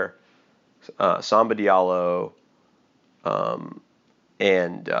Pierre, Samba Diallo,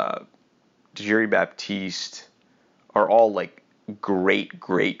 and Jerry Baptiste are all like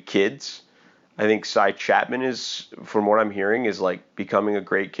great kids. I think Cy Chapman is, from what I'm hearing, is like becoming a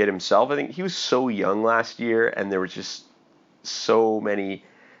great kid himself. I think he was so young last year, and there were just so many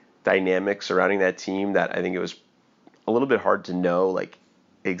dynamics surrounding that team that I think it was a little bit hard to know like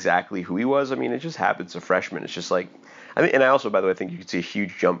exactly who he was. I mean, it just happens a freshman. It's just like, I mean, and I also, by the way, think you could see a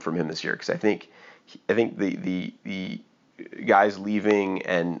huge jump from him this year because I think the guys leaving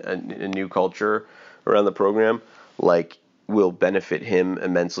and a new culture around the program like will benefit him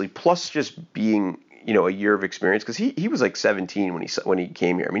immensely. Plus, just being a year of experience because he was like 17 when he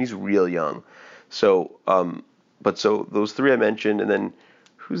came here. I mean, he's real young. So so those three I mentioned, and then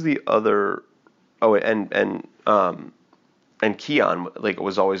who's the other? Oh, and Keon like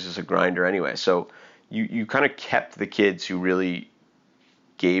was always just a grinder anyway. So you kind of kept the kids who really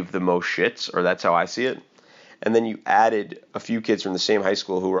gave the most shits, or that's how I see it. And then you added a few kids from the same high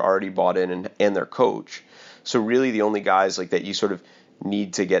school who were already bought in and their coach. So really the only guys like that you sort of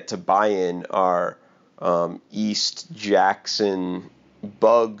need to get to buy-in are East, Jackson,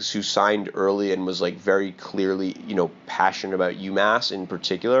 Bugs, who signed early and was like very clearly, passionate about UMass in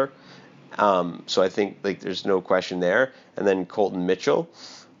particular. So I think like there's no question there. And then Colton Mitchell.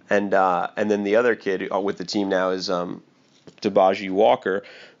 And then the other kid with the team now is Debaji Walker,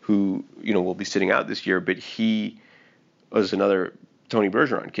 who, will be sitting out this year, but he was another Tony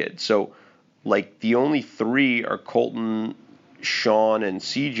Bergeron kid. So, like, the only three are Colton, Sean, and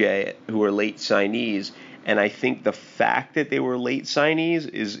CJ, who are late signees. And I think the fact that they were late signees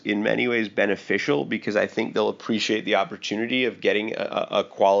is in many ways beneficial because I think they'll appreciate the opportunity of getting a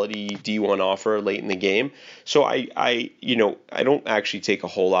quality D1 offer late in the game. So I don't actually take a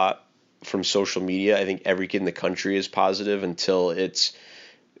whole lot from social media. I think every kid in the country is positive until it's,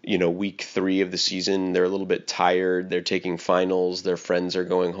 week 3 of the season. They're a little bit tired. They're taking finals. Their friends are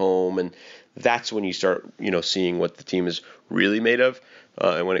going home. And that's when you start, seeing what the team is really made of.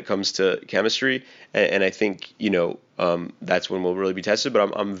 And when it comes to chemistry, and I think that's when we'll really be tested.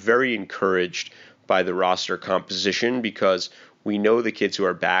 But I'm very encouraged by the roster composition because we know the kids who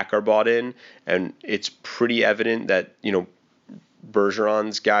are back are bought in, and it's pretty evident that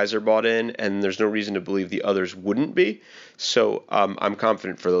Bergeron's guys are bought in, and there's no reason to believe the others wouldn't be. So I'm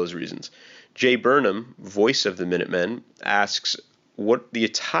confident for those reasons. Jay Burnham, voice of the Minutemen, asks what the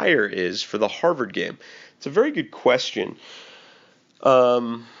attire is for the Harvard game. It's a very good question.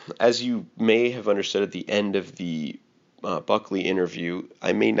 As you may have understood at the end of the Buckley interview,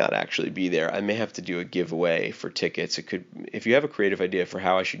 I may not actually be there. I may have to do a giveaway for tickets. If you have a creative idea for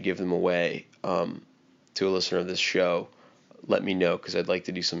how I should give them away to a listener of this show, let me know because I'd like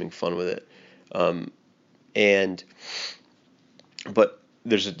to do something fun with it. But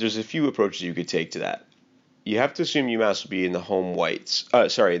there's a few approaches you could take to that. You have to assume UMass will be in the home whites. Wow,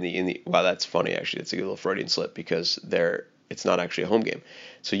 that's funny actually. That's a good little Freudian slip because it's not actually a home game.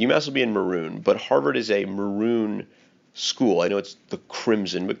 So UMass will be in maroon, but Harvard is a maroon school. I know it's the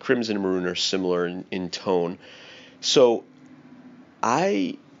crimson, but crimson and maroon are similar in tone. So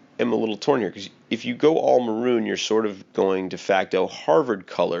I am a little torn here because if you go all maroon, you're sort of going de facto Harvard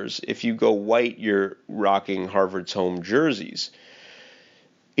colors. If you go white, you're rocking Harvard's home jerseys.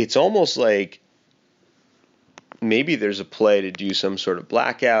 It's almost like maybe there's a play to do some sort of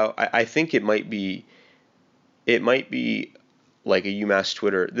blackout. I think it might be like a UMass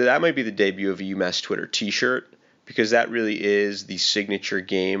Twitter. That might be the debut of a UMass Twitter T-shirt because that really is the signature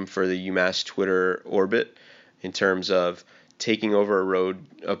game for the UMass Twitter orbit in terms of taking over a road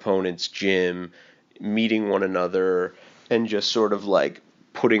opponent's gym, meeting one another, and just sort of like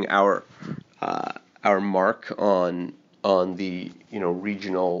putting our mark on the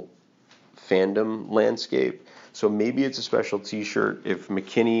regional fandom landscape. So maybe it's a special T-shirt. If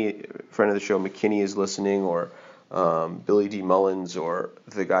McKinney, friend of the show, McKinney is listening, or Billy D. Mullins, or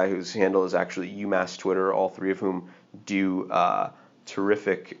the guy whose handle is actually UMass Twitter, all three of whom do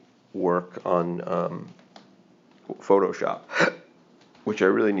terrific work on Photoshop, which I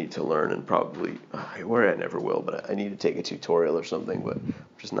really need to learn and probably, I never will, but I need to take a tutorial or something, but I'm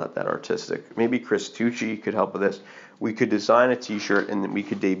just not that artistic. Maybe Chris Tucci could help with this. We could design a T-shirt and then we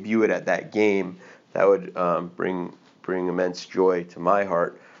could debut it at that game. That would bring immense joy to my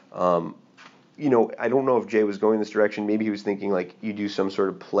heart. I don't know if Jay was going this direction. Maybe he was thinking like you do some sort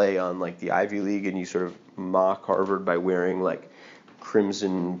of play on like the Ivy League and you sort of mock Harvard by wearing like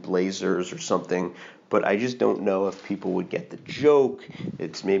crimson blazers or something. But I just don't know if people would get the joke.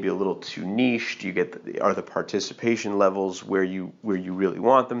 It's maybe a little too niche. Are the participation levels where you really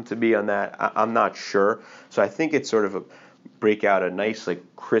want them to be on that? I'm not sure. So I think it's sort of break out a nice like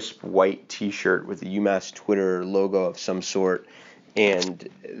crisp white T-shirt with the UMass Twitter logo of some sort, and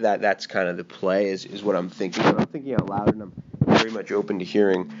that's kind of the play is what I'm thinking. But I'm thinking out loud, and I'm very much open to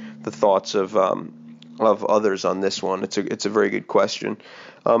hearing the thoughts of others on this one. It's a very good question.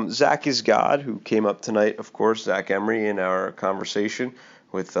 Zach is God, who came up tonight, of course, Zach Emery, in our conversation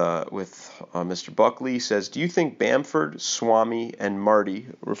with Mr. Buckley, says, do you think Bamford, Swamy, and Marty,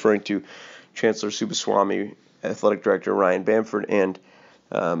 referring to Chancellor Subaswamy, Athletic Director Ryan Bamford, and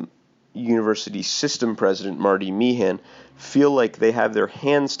University System President Marty Meehan, feel like they have their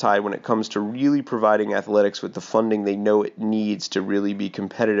hands tied when it comes to really providing athletics with the funding they know it needs to really be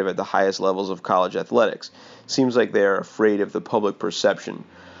competitive at the highest levels of college athletics? Seems like they are afraid of the public perception.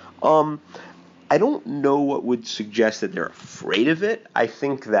 I don't know what would suggest that they're afraid of it. I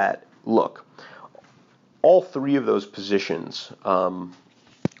think that, look, all three of those positions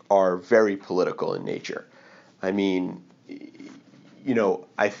are very political in nature. I mean,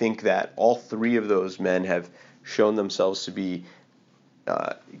 I think that all three of those men have shown themselves to be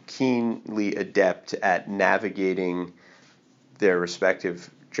keenly adept at navigating their respective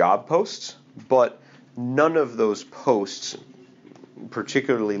job posts, but none of those posts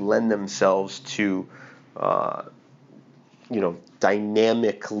particularly lend themselves to,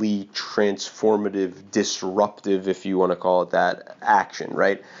 dynamically transformative, disruptive, if you want to call it that, action,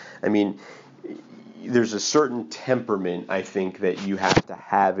 right? I mean, there's a certain temperament, I think, that you have to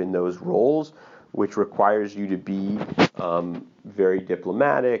have in those roles, which requires you to be very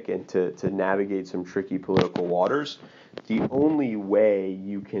diplomatic and to navigate some tricky political waters. The only way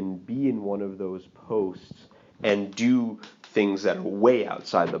you can be in one of those posts and do things that are way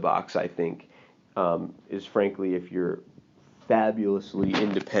outside the box, I think, is frankly if you're fabulously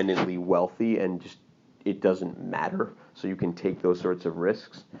independently wealthy and just it doesn't matter, so you can take those sorts of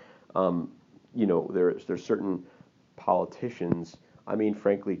risks. There's certain politicians. I mean,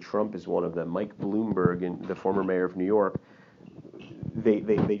 frankly, Trump is one of them. Mike Bloomberg, and the former mayor of New York, they're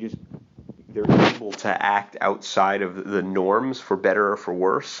able to act outside of the norms, for better or for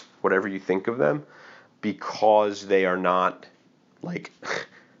worse, whatever you think of them, because they are not like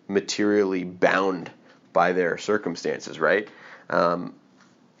materially bound by their circumstances, right? And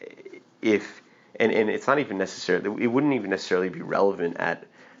it's not even necessarily, it wouldn't even necessarily be relevant at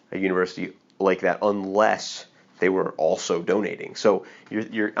a university like that unless they were also donating. So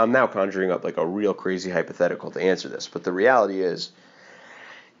I'm now conjuring up like a real crazy hypothetical to answer this, but the reality is,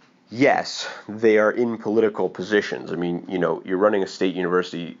 yes, they are in political positions. I mean, you're running a state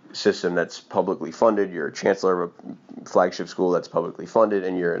university system that's publicly funded, you're a chancellor of a flagship school that's publicly funded,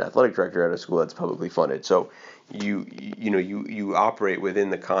 and you're an athletic director at a school that's publicly funded. So you operate within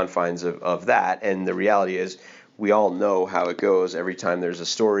the confines of that, and the reality is, we all know how it goes every time there's a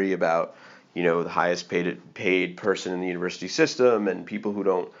story about the highest paid person in the university system, and people who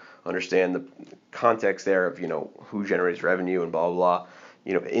don't understand the context there of who generates revenue and blah blah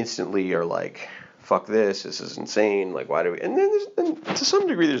blah, instantly are like, fuck this is insane, like why do we, and to some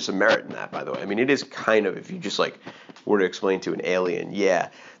degree there's some merit in that, by the way. I mean, it is kind of, if you just like were to explain to an alien, yeah,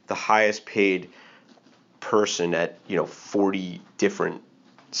 the highest paid person at 40 different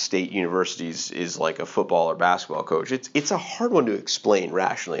state universities is like a football or basketball coach. It's a hard one to explain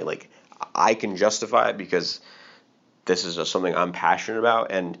rationally. Like, I can justify it because this is something I'm passionate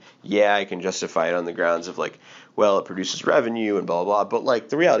about, and yeah, I can justify it on the grounds of like, well, it produces revenue and blah blah blah. But like,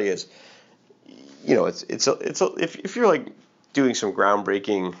 the reality is, if you're like doing some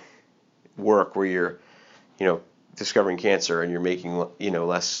groundbreaking work where you're, discovering cancer and you're making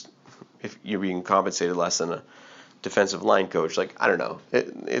less, if you're being compensated less than a defensive line coach, like, I don't know,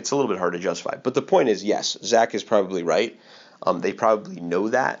 it's a little bit hard to justify. But the point is, yes, Zach is probably right. They probably know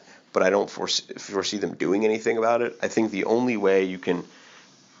that, but I don't foresee them doing anything about it. I think the only way you can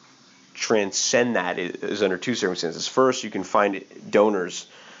transcend that is under two circumstances. First, you can find donors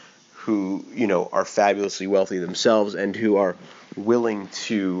who are fabulously wealthy themselves and who are willing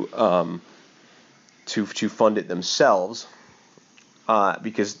to fund it themselves,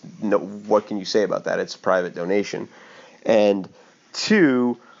 because what can you say about that? It's a private donation. And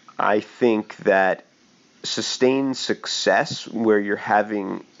two, I think that sustained success where you're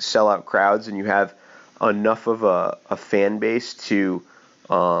having sellout crowds and you have enough of a fan base to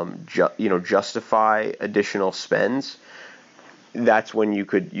justify additional spends, that's when you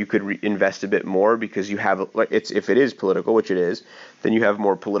could invest a bit more, because you have, if it is political, which it is, then you have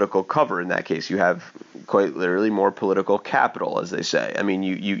more political cover. In that case, you have quite literally more political capital, as they say. I mean,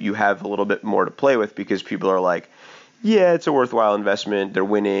 you have a little bit more to play with, because people are like, yeah, it's a worthwhile investment, they're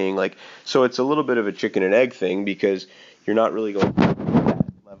winning, like, so it's a little bit of a chicken and egg thing, because you're not really going to that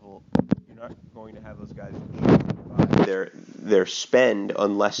level, you're not going to have those guys justify their spend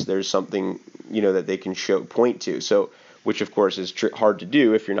unless there's something that they can point to. So, which of course is hard to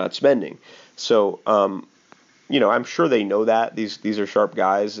do if you're not spending. So I'm sure they know that. These are sharp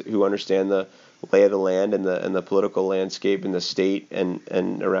guys who understand the lay of the land and the political landscape in the state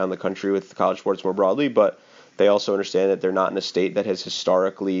and around the country with college sports more broadly, but they also understand that they're not in a state that has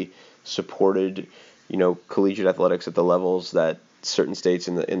historically supported, collegiate athletics at the levels that certain states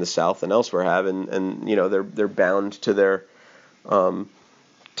in the South and elsewhere have, and they're bound to their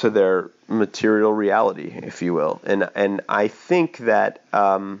material reality, if you will. And I think that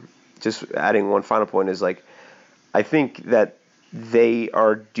just adding one final point is I think that they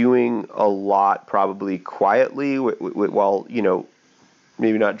are doing a lot probably quietly while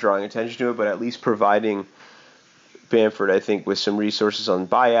maybe not drawing attention to it, but at least providing Bamford, I think, with some resources on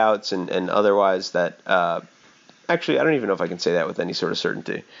buyouts and otherwise that actually, I don't even know if I can say that with any sort of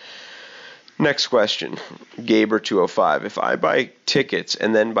certainty. Next question, Gaber205. If I buy tickets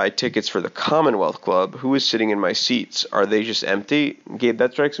and then buy tickets for the Commonwealth Club, who is sitting in my seats? Are they just empty? Gabe,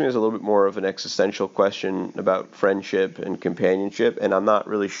 that strikes me as a little bit more of an existential question about friendship and companionship, and I'm not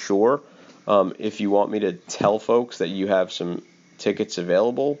really sure. If you want me to tell folks that you have some tickets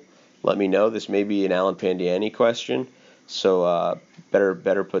available, let me know. This may be an Alan Pandiani question, so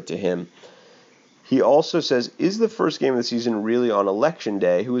better put to him. He also says, is the first game of the season really on Election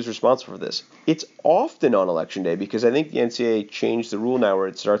Day? Who is responsible for this? It's often on Election Day because I think the NCAA changed the rule now where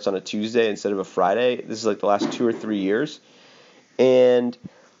it starts on a Tuesday instead of a Friday. This is the last 2 or 3 years. But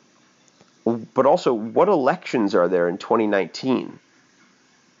also, what elections are there in 2019?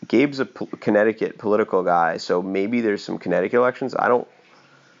 Gabe's a Connecticut political guy, so maybe there's some Connecticut elections.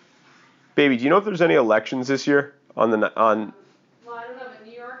 Baby, do you know if there's any elections this year on? Well, I don't know, but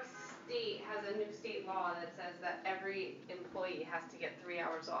New York State has a new state law that says that every employee has to get 3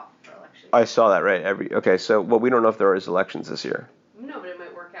 hours off for election. I saw that, right? Okay, so we don't know if there is elections this year. No, but it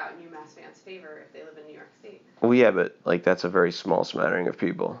might work out in UMass fans' favor if they live in New York State. Well, yeah, but that's a very small smattering of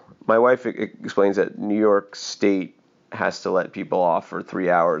people. My wife explains that New York State has to let people off for 3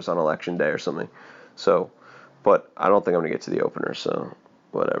 hours on election day or something. So, but I don't think I'm gonna get to the opener, so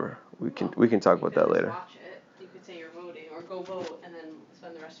whatever. We can talk about that later. Watch it. You could say you're voting or go vote and then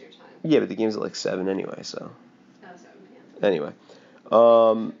spend the rest of your time. Yeah, but the game's at 7 anyway, so. Oh, 7 p.m. Anyway,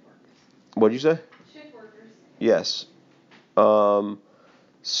 what'd you say? Shift workers. Yes. So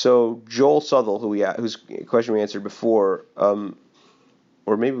Joel Southall, whose question we answered before, or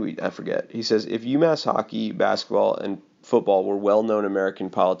maybe I forget. He says, if UMass hockey, basketball, and football were well-known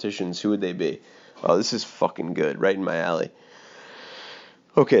American politicians, who would they be? Oh, this is fucking good, right in my alley.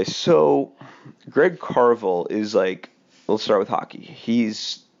 Okay, so Greg Carvel is let's start with hockey.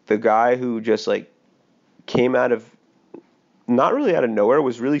 He's the guy who just came out of, not really out of nowhere,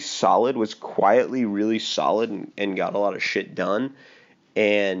 was really solid, was quietly really solid and got a lot of shit done.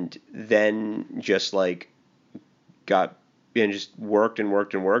 And then just got and just worked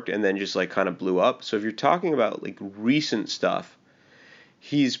and then just kind of blew up. So if you're talking about recent stuff,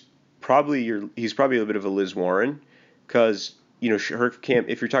 he's probably a bit of a Liz Warren, because her camp,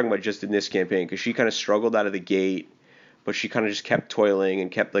 if you're talking about just in this campaign, because she kind of struggled out of the gate, but she kind of just kept toiling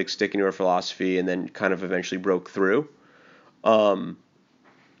and kept sticking to her philosophy, and then kind of eventually broke through. So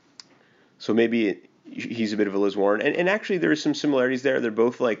maybe he's a bit of a Liz Warren, and actually there are some similarities there. They're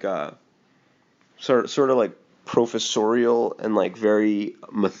both sort of professorial and very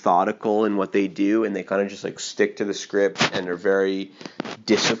methodical in what they do, and they kind of just stick to the script and are very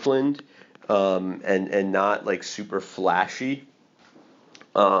disciplined, and not super flashy.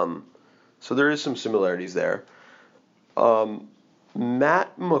 So there is some similarities there.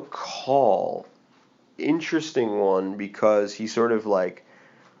 Matt McCall, interesting one, because he sort of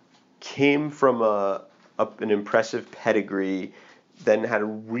came from an impressive pedigree, then had a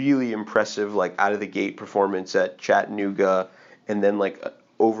really impressive out of the gate performance at Chattanooga, and then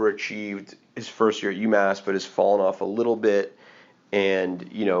overachieved his first year at UMass, but has fallen off a little bit, and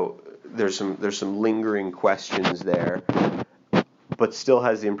there's some lingering questions there, but still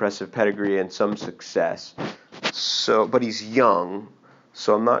has the impressive pedigree and some success. So, but he's young,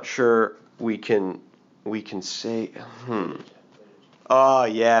 so I'm not sure we can say. Oh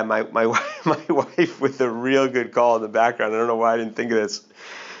yeah, my wife with a real good call in the background. I don't know why I didn't think of this.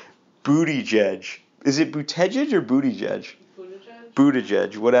 Buttigieg. Is it Buttigieg or Buttigieg?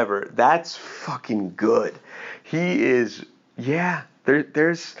 Buttigieg, whatever. That's fucking good. He is. Yeah.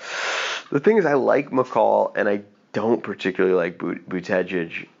 There's. The thing is, I like McCall and I don't particularly like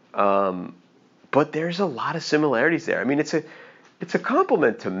Buttigieg. But there's a lot of similarities there. I mean, it's a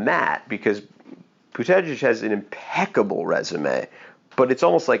compliment to Matt, because Buttigieg has an impeccable resume, but it's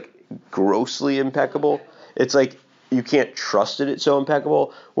almost grossly impeccable. It's you can't trust it, it's so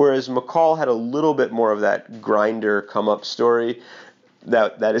impeccable. Whereas McCall had a little bit more of that grinder come up story.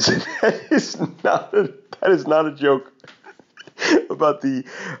 that is not a joke about the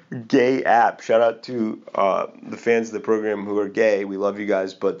gay app. Shout out to the fans of the program who are gay. We love you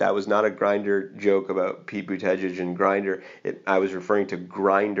guys, but that was not a Grindr joke about Pete Buttigieg and Grindr. I was referring to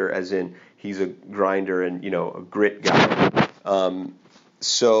Grindr as in he's a grinder and a grit guy.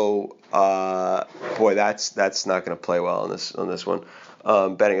 Boy, that's not going to play well on this one.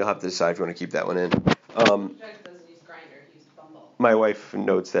 Betting, you'll have to decide if you want to keep that one in. My wife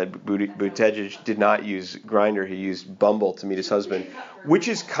notes that Buttigieg did not use Grindr. He used Bumble to meet his husband, which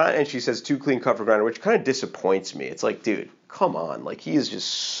is and she says too clean cut for Grindr, which kind of disappoints me. It's like, dude, come on, like he is just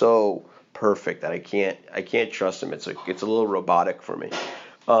so perfect that I can't trust him. It's a little robotic for me.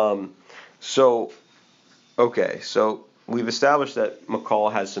 So we've established that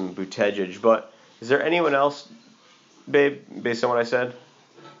McCall has some Buttigieg, but is there anyone else, babe, based on what I said?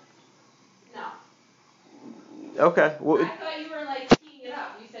 No. Okay. Well, I thought you were teeing it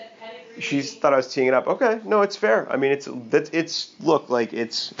up. You said pedigree. She thought I was teeing it up. Okay. No, it's fair. I mean, that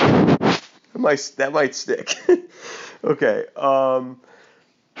might stick. Okay.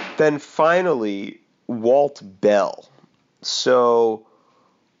 Then finally, Walt Bell. So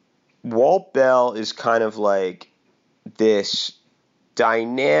Walt Bell is kind of like this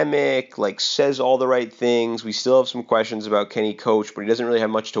dynamic, says all the right things. We still have some questions about can he coach, but he doesn't really have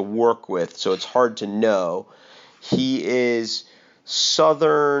much to work with, so it's hard to know. He is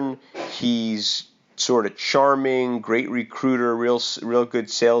Southern. He's sort of charming, great recruiter, real good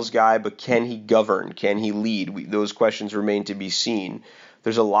sales guy, but can he govern? Can he lead? Those questions remain to be seen.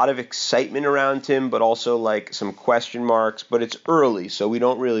 There's a lot of excitement around him, but also some question marks, but it's early, so we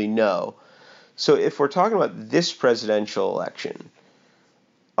don't really know. So if we're talking about this presidential election,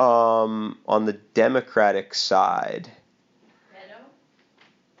 on the Democratic side,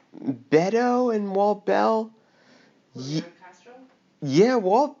 Beto and Walt Bell? Yeah,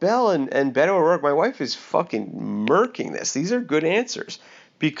 Walt Bell and Beto O'Rourke. My wife is fucking murking this. These are good answers.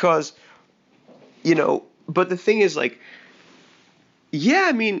 Because, but the thing is,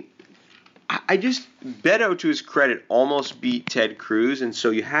 Beto, to his credit, almost beat Ted Cruz, and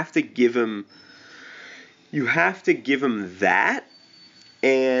so you have to give him that.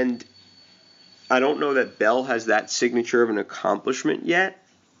 And I don't know that Bell has that signature of an accomplishment yet,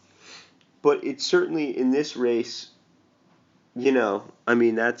 but it's certainly in this race,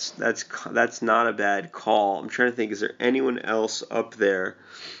 that's not a bad call. I'm trying to think, is there anyone else up there?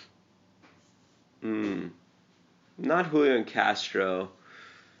 Not Julian Castro.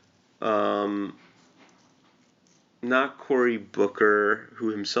 Not Cory Booker, who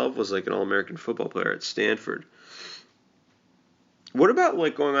himself was an All-American football player at Stanford. What about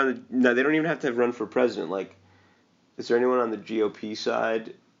going on no, they don't even have to have run for president. Is there anyone on the GOP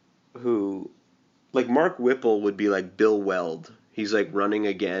side who, Mark Whipple would be Bill Weld. He's running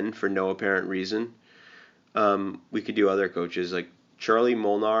again for no apparent reason. We could do other coaches. Charlie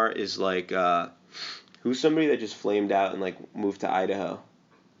Molnar is who's somebody that just flamed out and moved to Idaho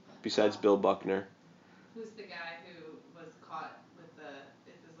besides Bill Buckner? Who's the guy who was caught with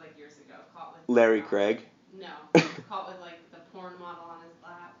this is years ago, caught with Larry Craig? No, caught with the porn model on his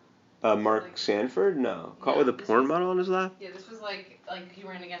lap. Mark Sanford? No. Caught with a porn model on his lap? Yeah, this was he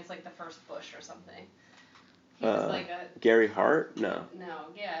ran against the first Bush or something. He was Gary Hart? No. No,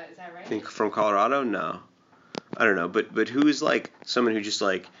 yeah, is that right? Think from Colorado? No. I don't know, but who is someone who just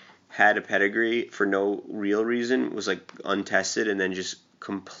had a pedigree for no real reason, was untested, and then just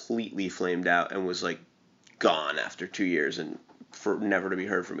completely flamed out and was gone after 2 years and for never to be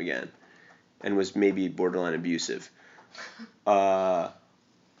heard from again, and was maybe borderline abusive. I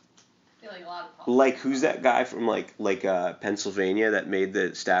feel a lot of who's that guy from Pennsylvania that made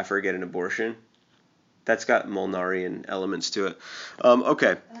the staffer get an abortion? That's got Molnarian elements to it.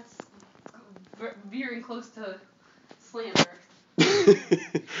 Okay. That's veering close to slander.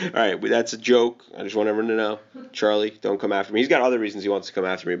 All right, that's a joke. I just want everyone to know. Charlie, don't come after me. He's got other reasons he wants to come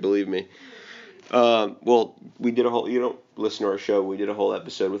after me, believe me. Well, we did a whole, you don't listen to our show, we did a whole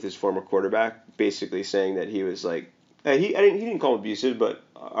episode with his former quarterback, basically saying that he was he didn't call him abusive, but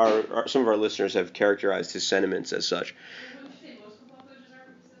some of our listeners have characterized his sentiments as such.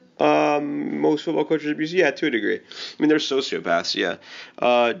 Most football coaches are abusive? Yeah, to a degree. I mean, they're sociopaths, yeah.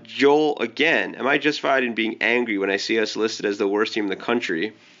 Joel, again, am I justified in being angry when I see us listed as the worst team in the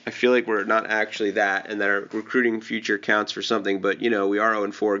country? I feel like we're not actually that, and that our recruiting future counts for something, but, we are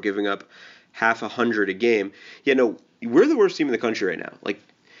 0-4, giving up half 100 a game. Yeah, no, we're the worst team in the country right now.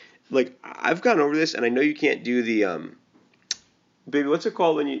 I've gone over this, and I know you can't do the, baby, what's it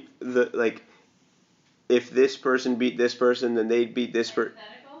called when you, if this person beat this person, then they'd beat this person.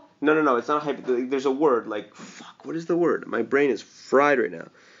 No, it's not hypothetical. There's a word, like, fuck, what is the word? My brain is fried right now.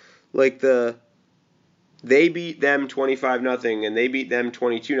 Like they beat them 25-0, and they beat them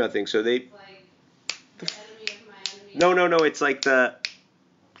 22-0, so they... It's like, the enemy of my enemy. No, it's like the...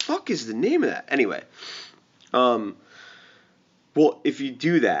 Fuck is the name of that? Anyway. Well, if you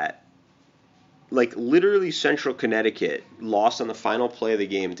do that, like, literally Central Connecticut lost on the final play of the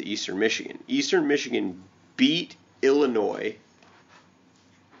game to Eastern Michigan. Eastern Michigan beat Illinois,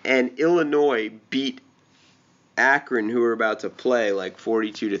 and Illinois beat Akron, who were about to play, like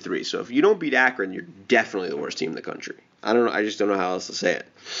 42-3. So if you don't beat Akron, you're definitely the worst team in the country. I just don't know how else to say it.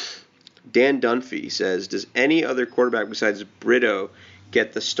 Dan Dunphy says, does any other quarterback besides Brito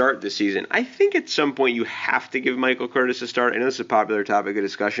get the start this season? I think at some point you have to give Michael Curtis a start. I know this is a popular topic of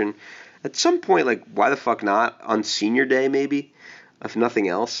discussion. At some point, like, why the fuck not? On senior day, maybe? If nothing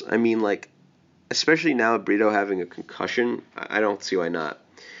else. I mean, like, especially now with Brito having a concussion, I don't see why not.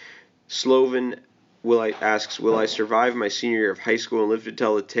 Sloven asks, will I survive my senior year of high school and live to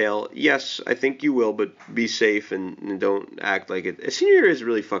tell the tale? Yes, I think you will, but be safe and don't act like it. A senior year is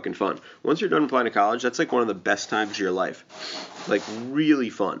really fucking fun. Once you're done applying to college, that's like one of the best times of your life. Like, really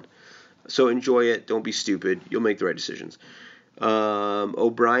fun. So enjoy it. Don't be stupid. You'll make the right decisions.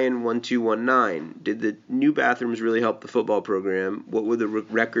 O'Brien1219, did the new bathrooms really help the football program? What would the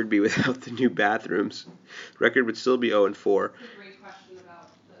record be without the new bathrooms? Record would still be 0-4. Great question about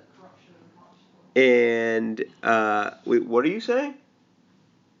the corruption in college sports. And, wait, what are you saying?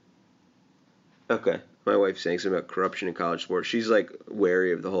 Okay, my wife's saying something about corruption in college sports. She's, like,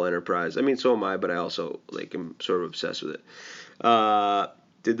 wary of the whole enterprise. I mean, so am I, but I also, like, am sort of obsessed with it.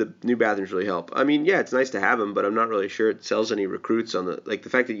 Did the new bathrooms really help? I mean, yeah, it's nice to have them, but I'm not really sure it sells any recruits on the... Like, the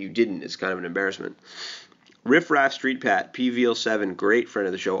fact that you didn't is kind of an embarrassment. Riff Raff Street Pat, PVL7, great friend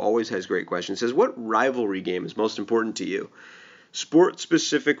of the show, always has great questions, says, what rivalry game is most important to you?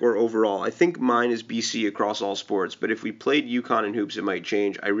 Sport-specific or overall? I think mine is BC across all sports, but if we played UConn in hoops, it might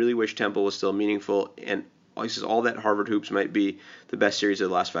change. I really wish Temple was still meaningful, and he says all that Harvard hoops might be the best series of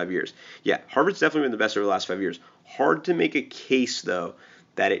the last 5 years. Yeah, Harvard's definitely been the best over the last 5 years. Hard to make a case, though,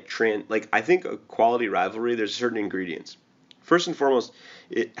 that it I think a quality rivalry, there's certain ingredients. First and foremost,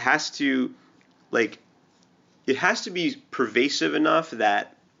 it has to be pervasive enough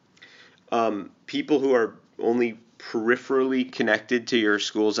that people who are only peripherally connected to your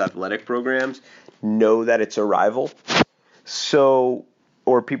school's athletic programs know that it's a rival. So,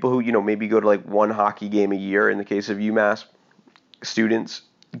 or people who, maybe go to like one hockey game a year in the case of UMass students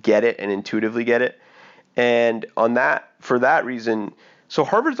get it and intuitively get it. And for that reason, so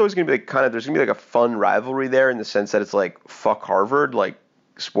Harvard's always going to be there's going to be like a fun rivalry there in the sense that it's like, fuck Harvard, like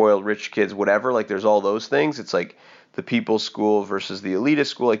spoiled rich kids, whatever. Like there's all those things. It's like the people's school versus the elitist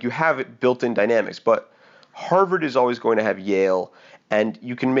school. Like you have it built-in dynamics, but Harvard is always going to have Yale, and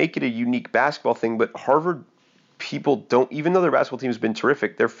you can make it a unique basketball thing, but Harvard people don't, even though their basketball team has been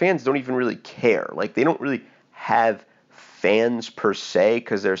terrific, their fans don't even really care. Like they don't really have fans per se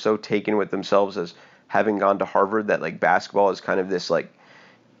because they're so taken with themselves as having gone to Harvard that like basketball is kind of this like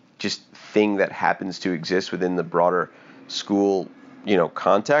just thing that happens to exist within the broader school,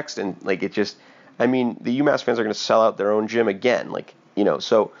 context. And like it just, I mean, the UMass fans are going to sell out their own gym again. Like,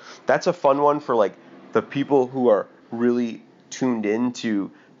 so that's a fun one for like the people who are really tuned into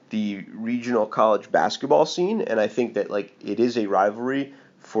the regional college basketball scene. And I think that like it is a rivalry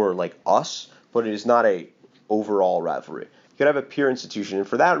for like us, but it is not a overall rivalry. You could have a peer institution. And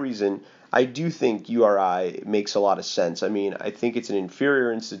for that reason, I do think URI makes a lot of sense. I mean, I think it's an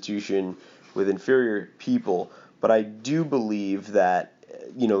inferior institution with inferior people, but I do believe that,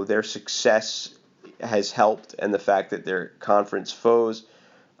 their success has helped, and the fact that their conference foes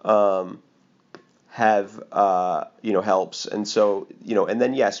have, helps. And so, and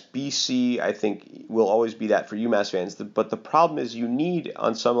then yes, BC, I think, will always be that for UMass fans. But the problem is you need,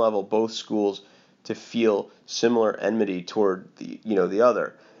 on some level, both schools to feel similar enmity toward the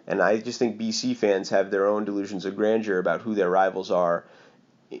other. And I just think BC fans have their own delusions of grandeur about who their rivals are,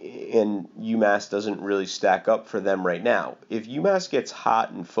 and UMass doesn't really stack up for them right now. If UMass gets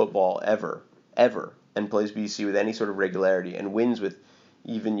hot in football ever, and plays BC with any sort of regularity and wins with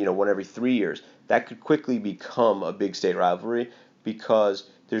even, one every 3 years, that could quickly become a big state rivalry because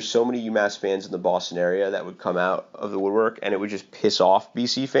there's so many UMass fans in the Boston area that would come out of the woodwork, and it would just piss off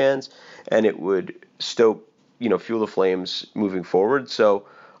BC fans, and it would stoke, fuel the flames moving forward. So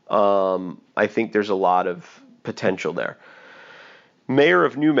I think there's a lot of potential there. Mayor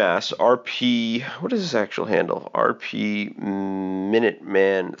of Newmass, RP, what is his actual handle? RP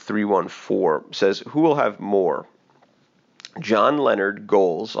Minuteman 314 says, who will have more? John Leonard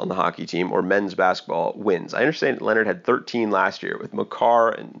goals on the hockey team or men's basketball wins. I understand Leonard had 13 last year with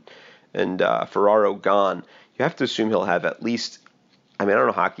Makar and Ferraro gone. You have to assume he'll have at least, I mean, I don't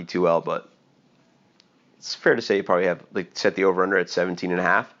know hockey too well, but it's fair to say you probably have, like, set the over-under at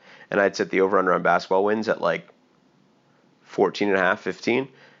 17.5, and I'd set the over-under on basketball wins at, like, 14.5, 15,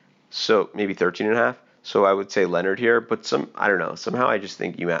 so maybe 13.5. So I would say Leonard here, but I don't know, somehow I just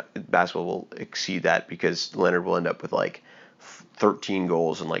think basketball will exceed that because Leonard will end up with, like, 13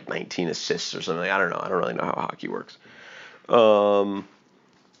 goals and, like, 19 assists or something. I don't know. I don't really know how hockey works.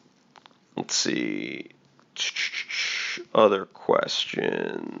 Let's see. Other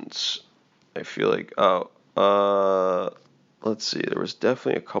questions. I feel like, let's see. There was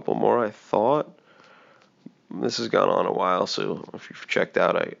definitely a couple more, I thought. This has gone on a while, so if you've checked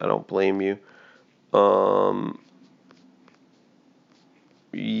out, I don't blame you.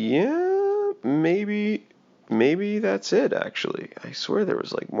 Yeah, maybe that's it, actually. I swear there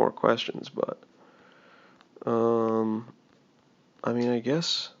was, like, more questions, but, I mean, I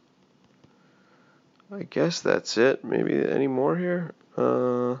guess that's it. Maybe any more here?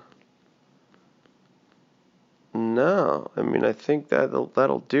 No, I mean, I think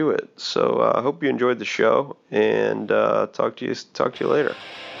that'll do it. So I hope you enjoyed the show, and talk to you later.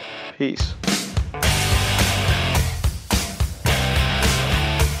 Peace.